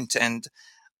point. And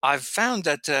I've found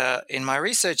that in my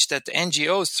research that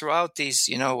NGOs throughout these,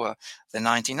 the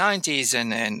 1990s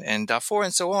and Darfur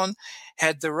and so on,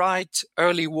 had the right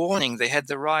early warning, they had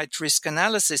the right risk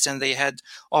analysis, and they had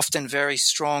often very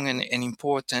strong and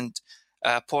important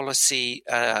policy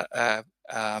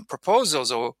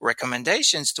proposals or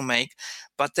recommendations to make,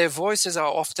 but their voices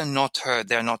are often not heard.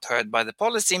 They're not heard by the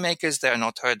policymakers, they're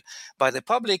not heard by the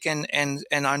public, and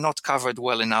are not covered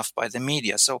well enough by the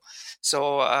media. So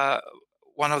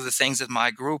one of the things that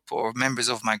my group or members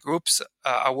of my groups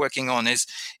are working on is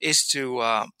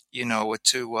to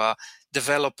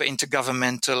develop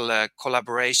intergovernmental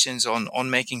collaborations on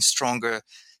making stronger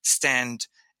stand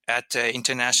at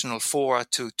international fora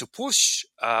to push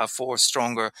for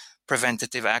stronger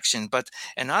preventative action. But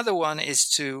another one is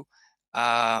to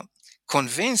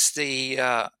convince the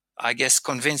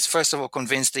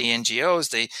NGOs,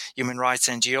 the human rights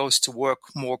NGOs, to work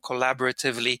more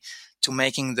collaboratively to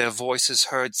making their voices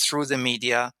heard through the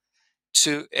media,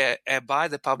 to by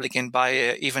the public and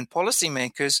by even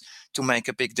policymakers, to make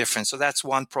a big difference. So that's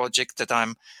one project that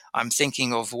I'm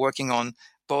thinking of working on,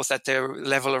 both at the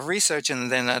level of research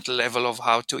and then at the level of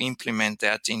how to implement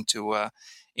that into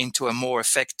a more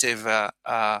effective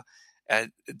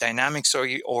dynamics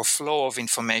or flow of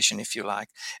information, if you like.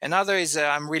 Another is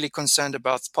I'm really concerned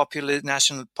about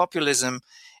national populism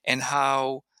and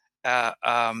how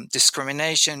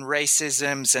discrimination,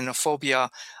 racism, xenophobia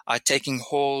are taking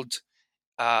hold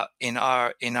in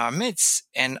our midst,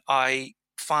 and I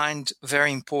find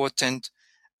very important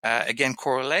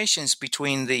correlations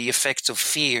between the effects of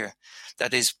fear,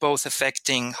 that is both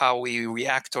affecting how we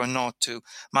react or not to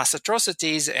mass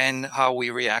atrocities and how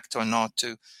we react or not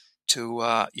to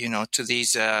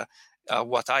these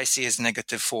what I see as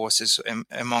negative forces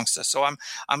amongst us. So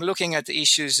I'm looking at the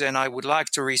issues, and I would like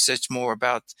to research more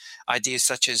about ideas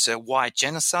such as white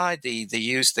genocide,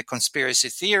 the conspiracy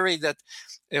theory that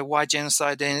white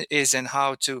genocide is, and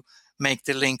how to make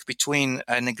the link between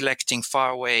neglecting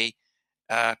faraway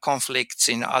conflicts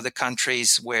in other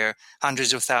countries where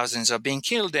hundreds of thousands are being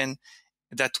killed, and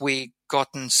that we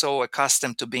gotten so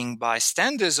accustomed to being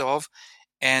bystanders of,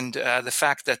 and the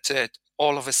fact that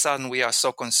all of a sudden we are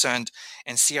so concerned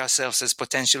and see ourselves as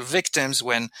potential victims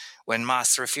when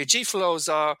mass refugee flows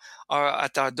are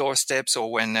at our doorsteps,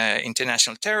 or when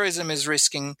international terrorism is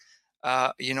risking,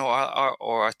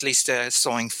 or at least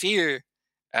sowing fear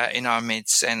in our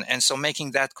midst. And so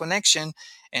making that connection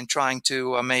and trying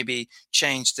to maybe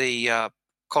change the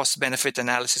cost-benefit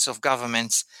analysis of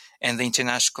governments and the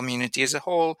international community as a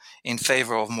whole in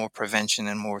favor of more prevention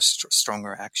and more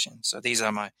stronger action. So these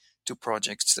are my two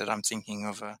projects that I'm thinking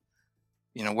of,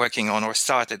 working on or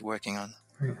started working on.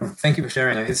 Thank you for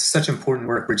sharing. It's such important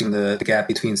work, bridging the gap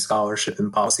between scholarship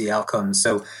and policy outcomes.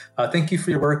 So thank you for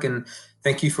your work, and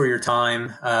thank you for your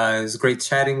time. It was great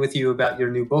chatting with you about your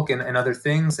new book and other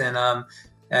things. And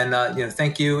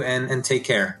thank you, and take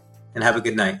care, and have a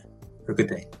good night or good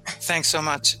day. Thanks so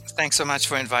much. Thanks so much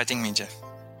for inviting me, Jeff.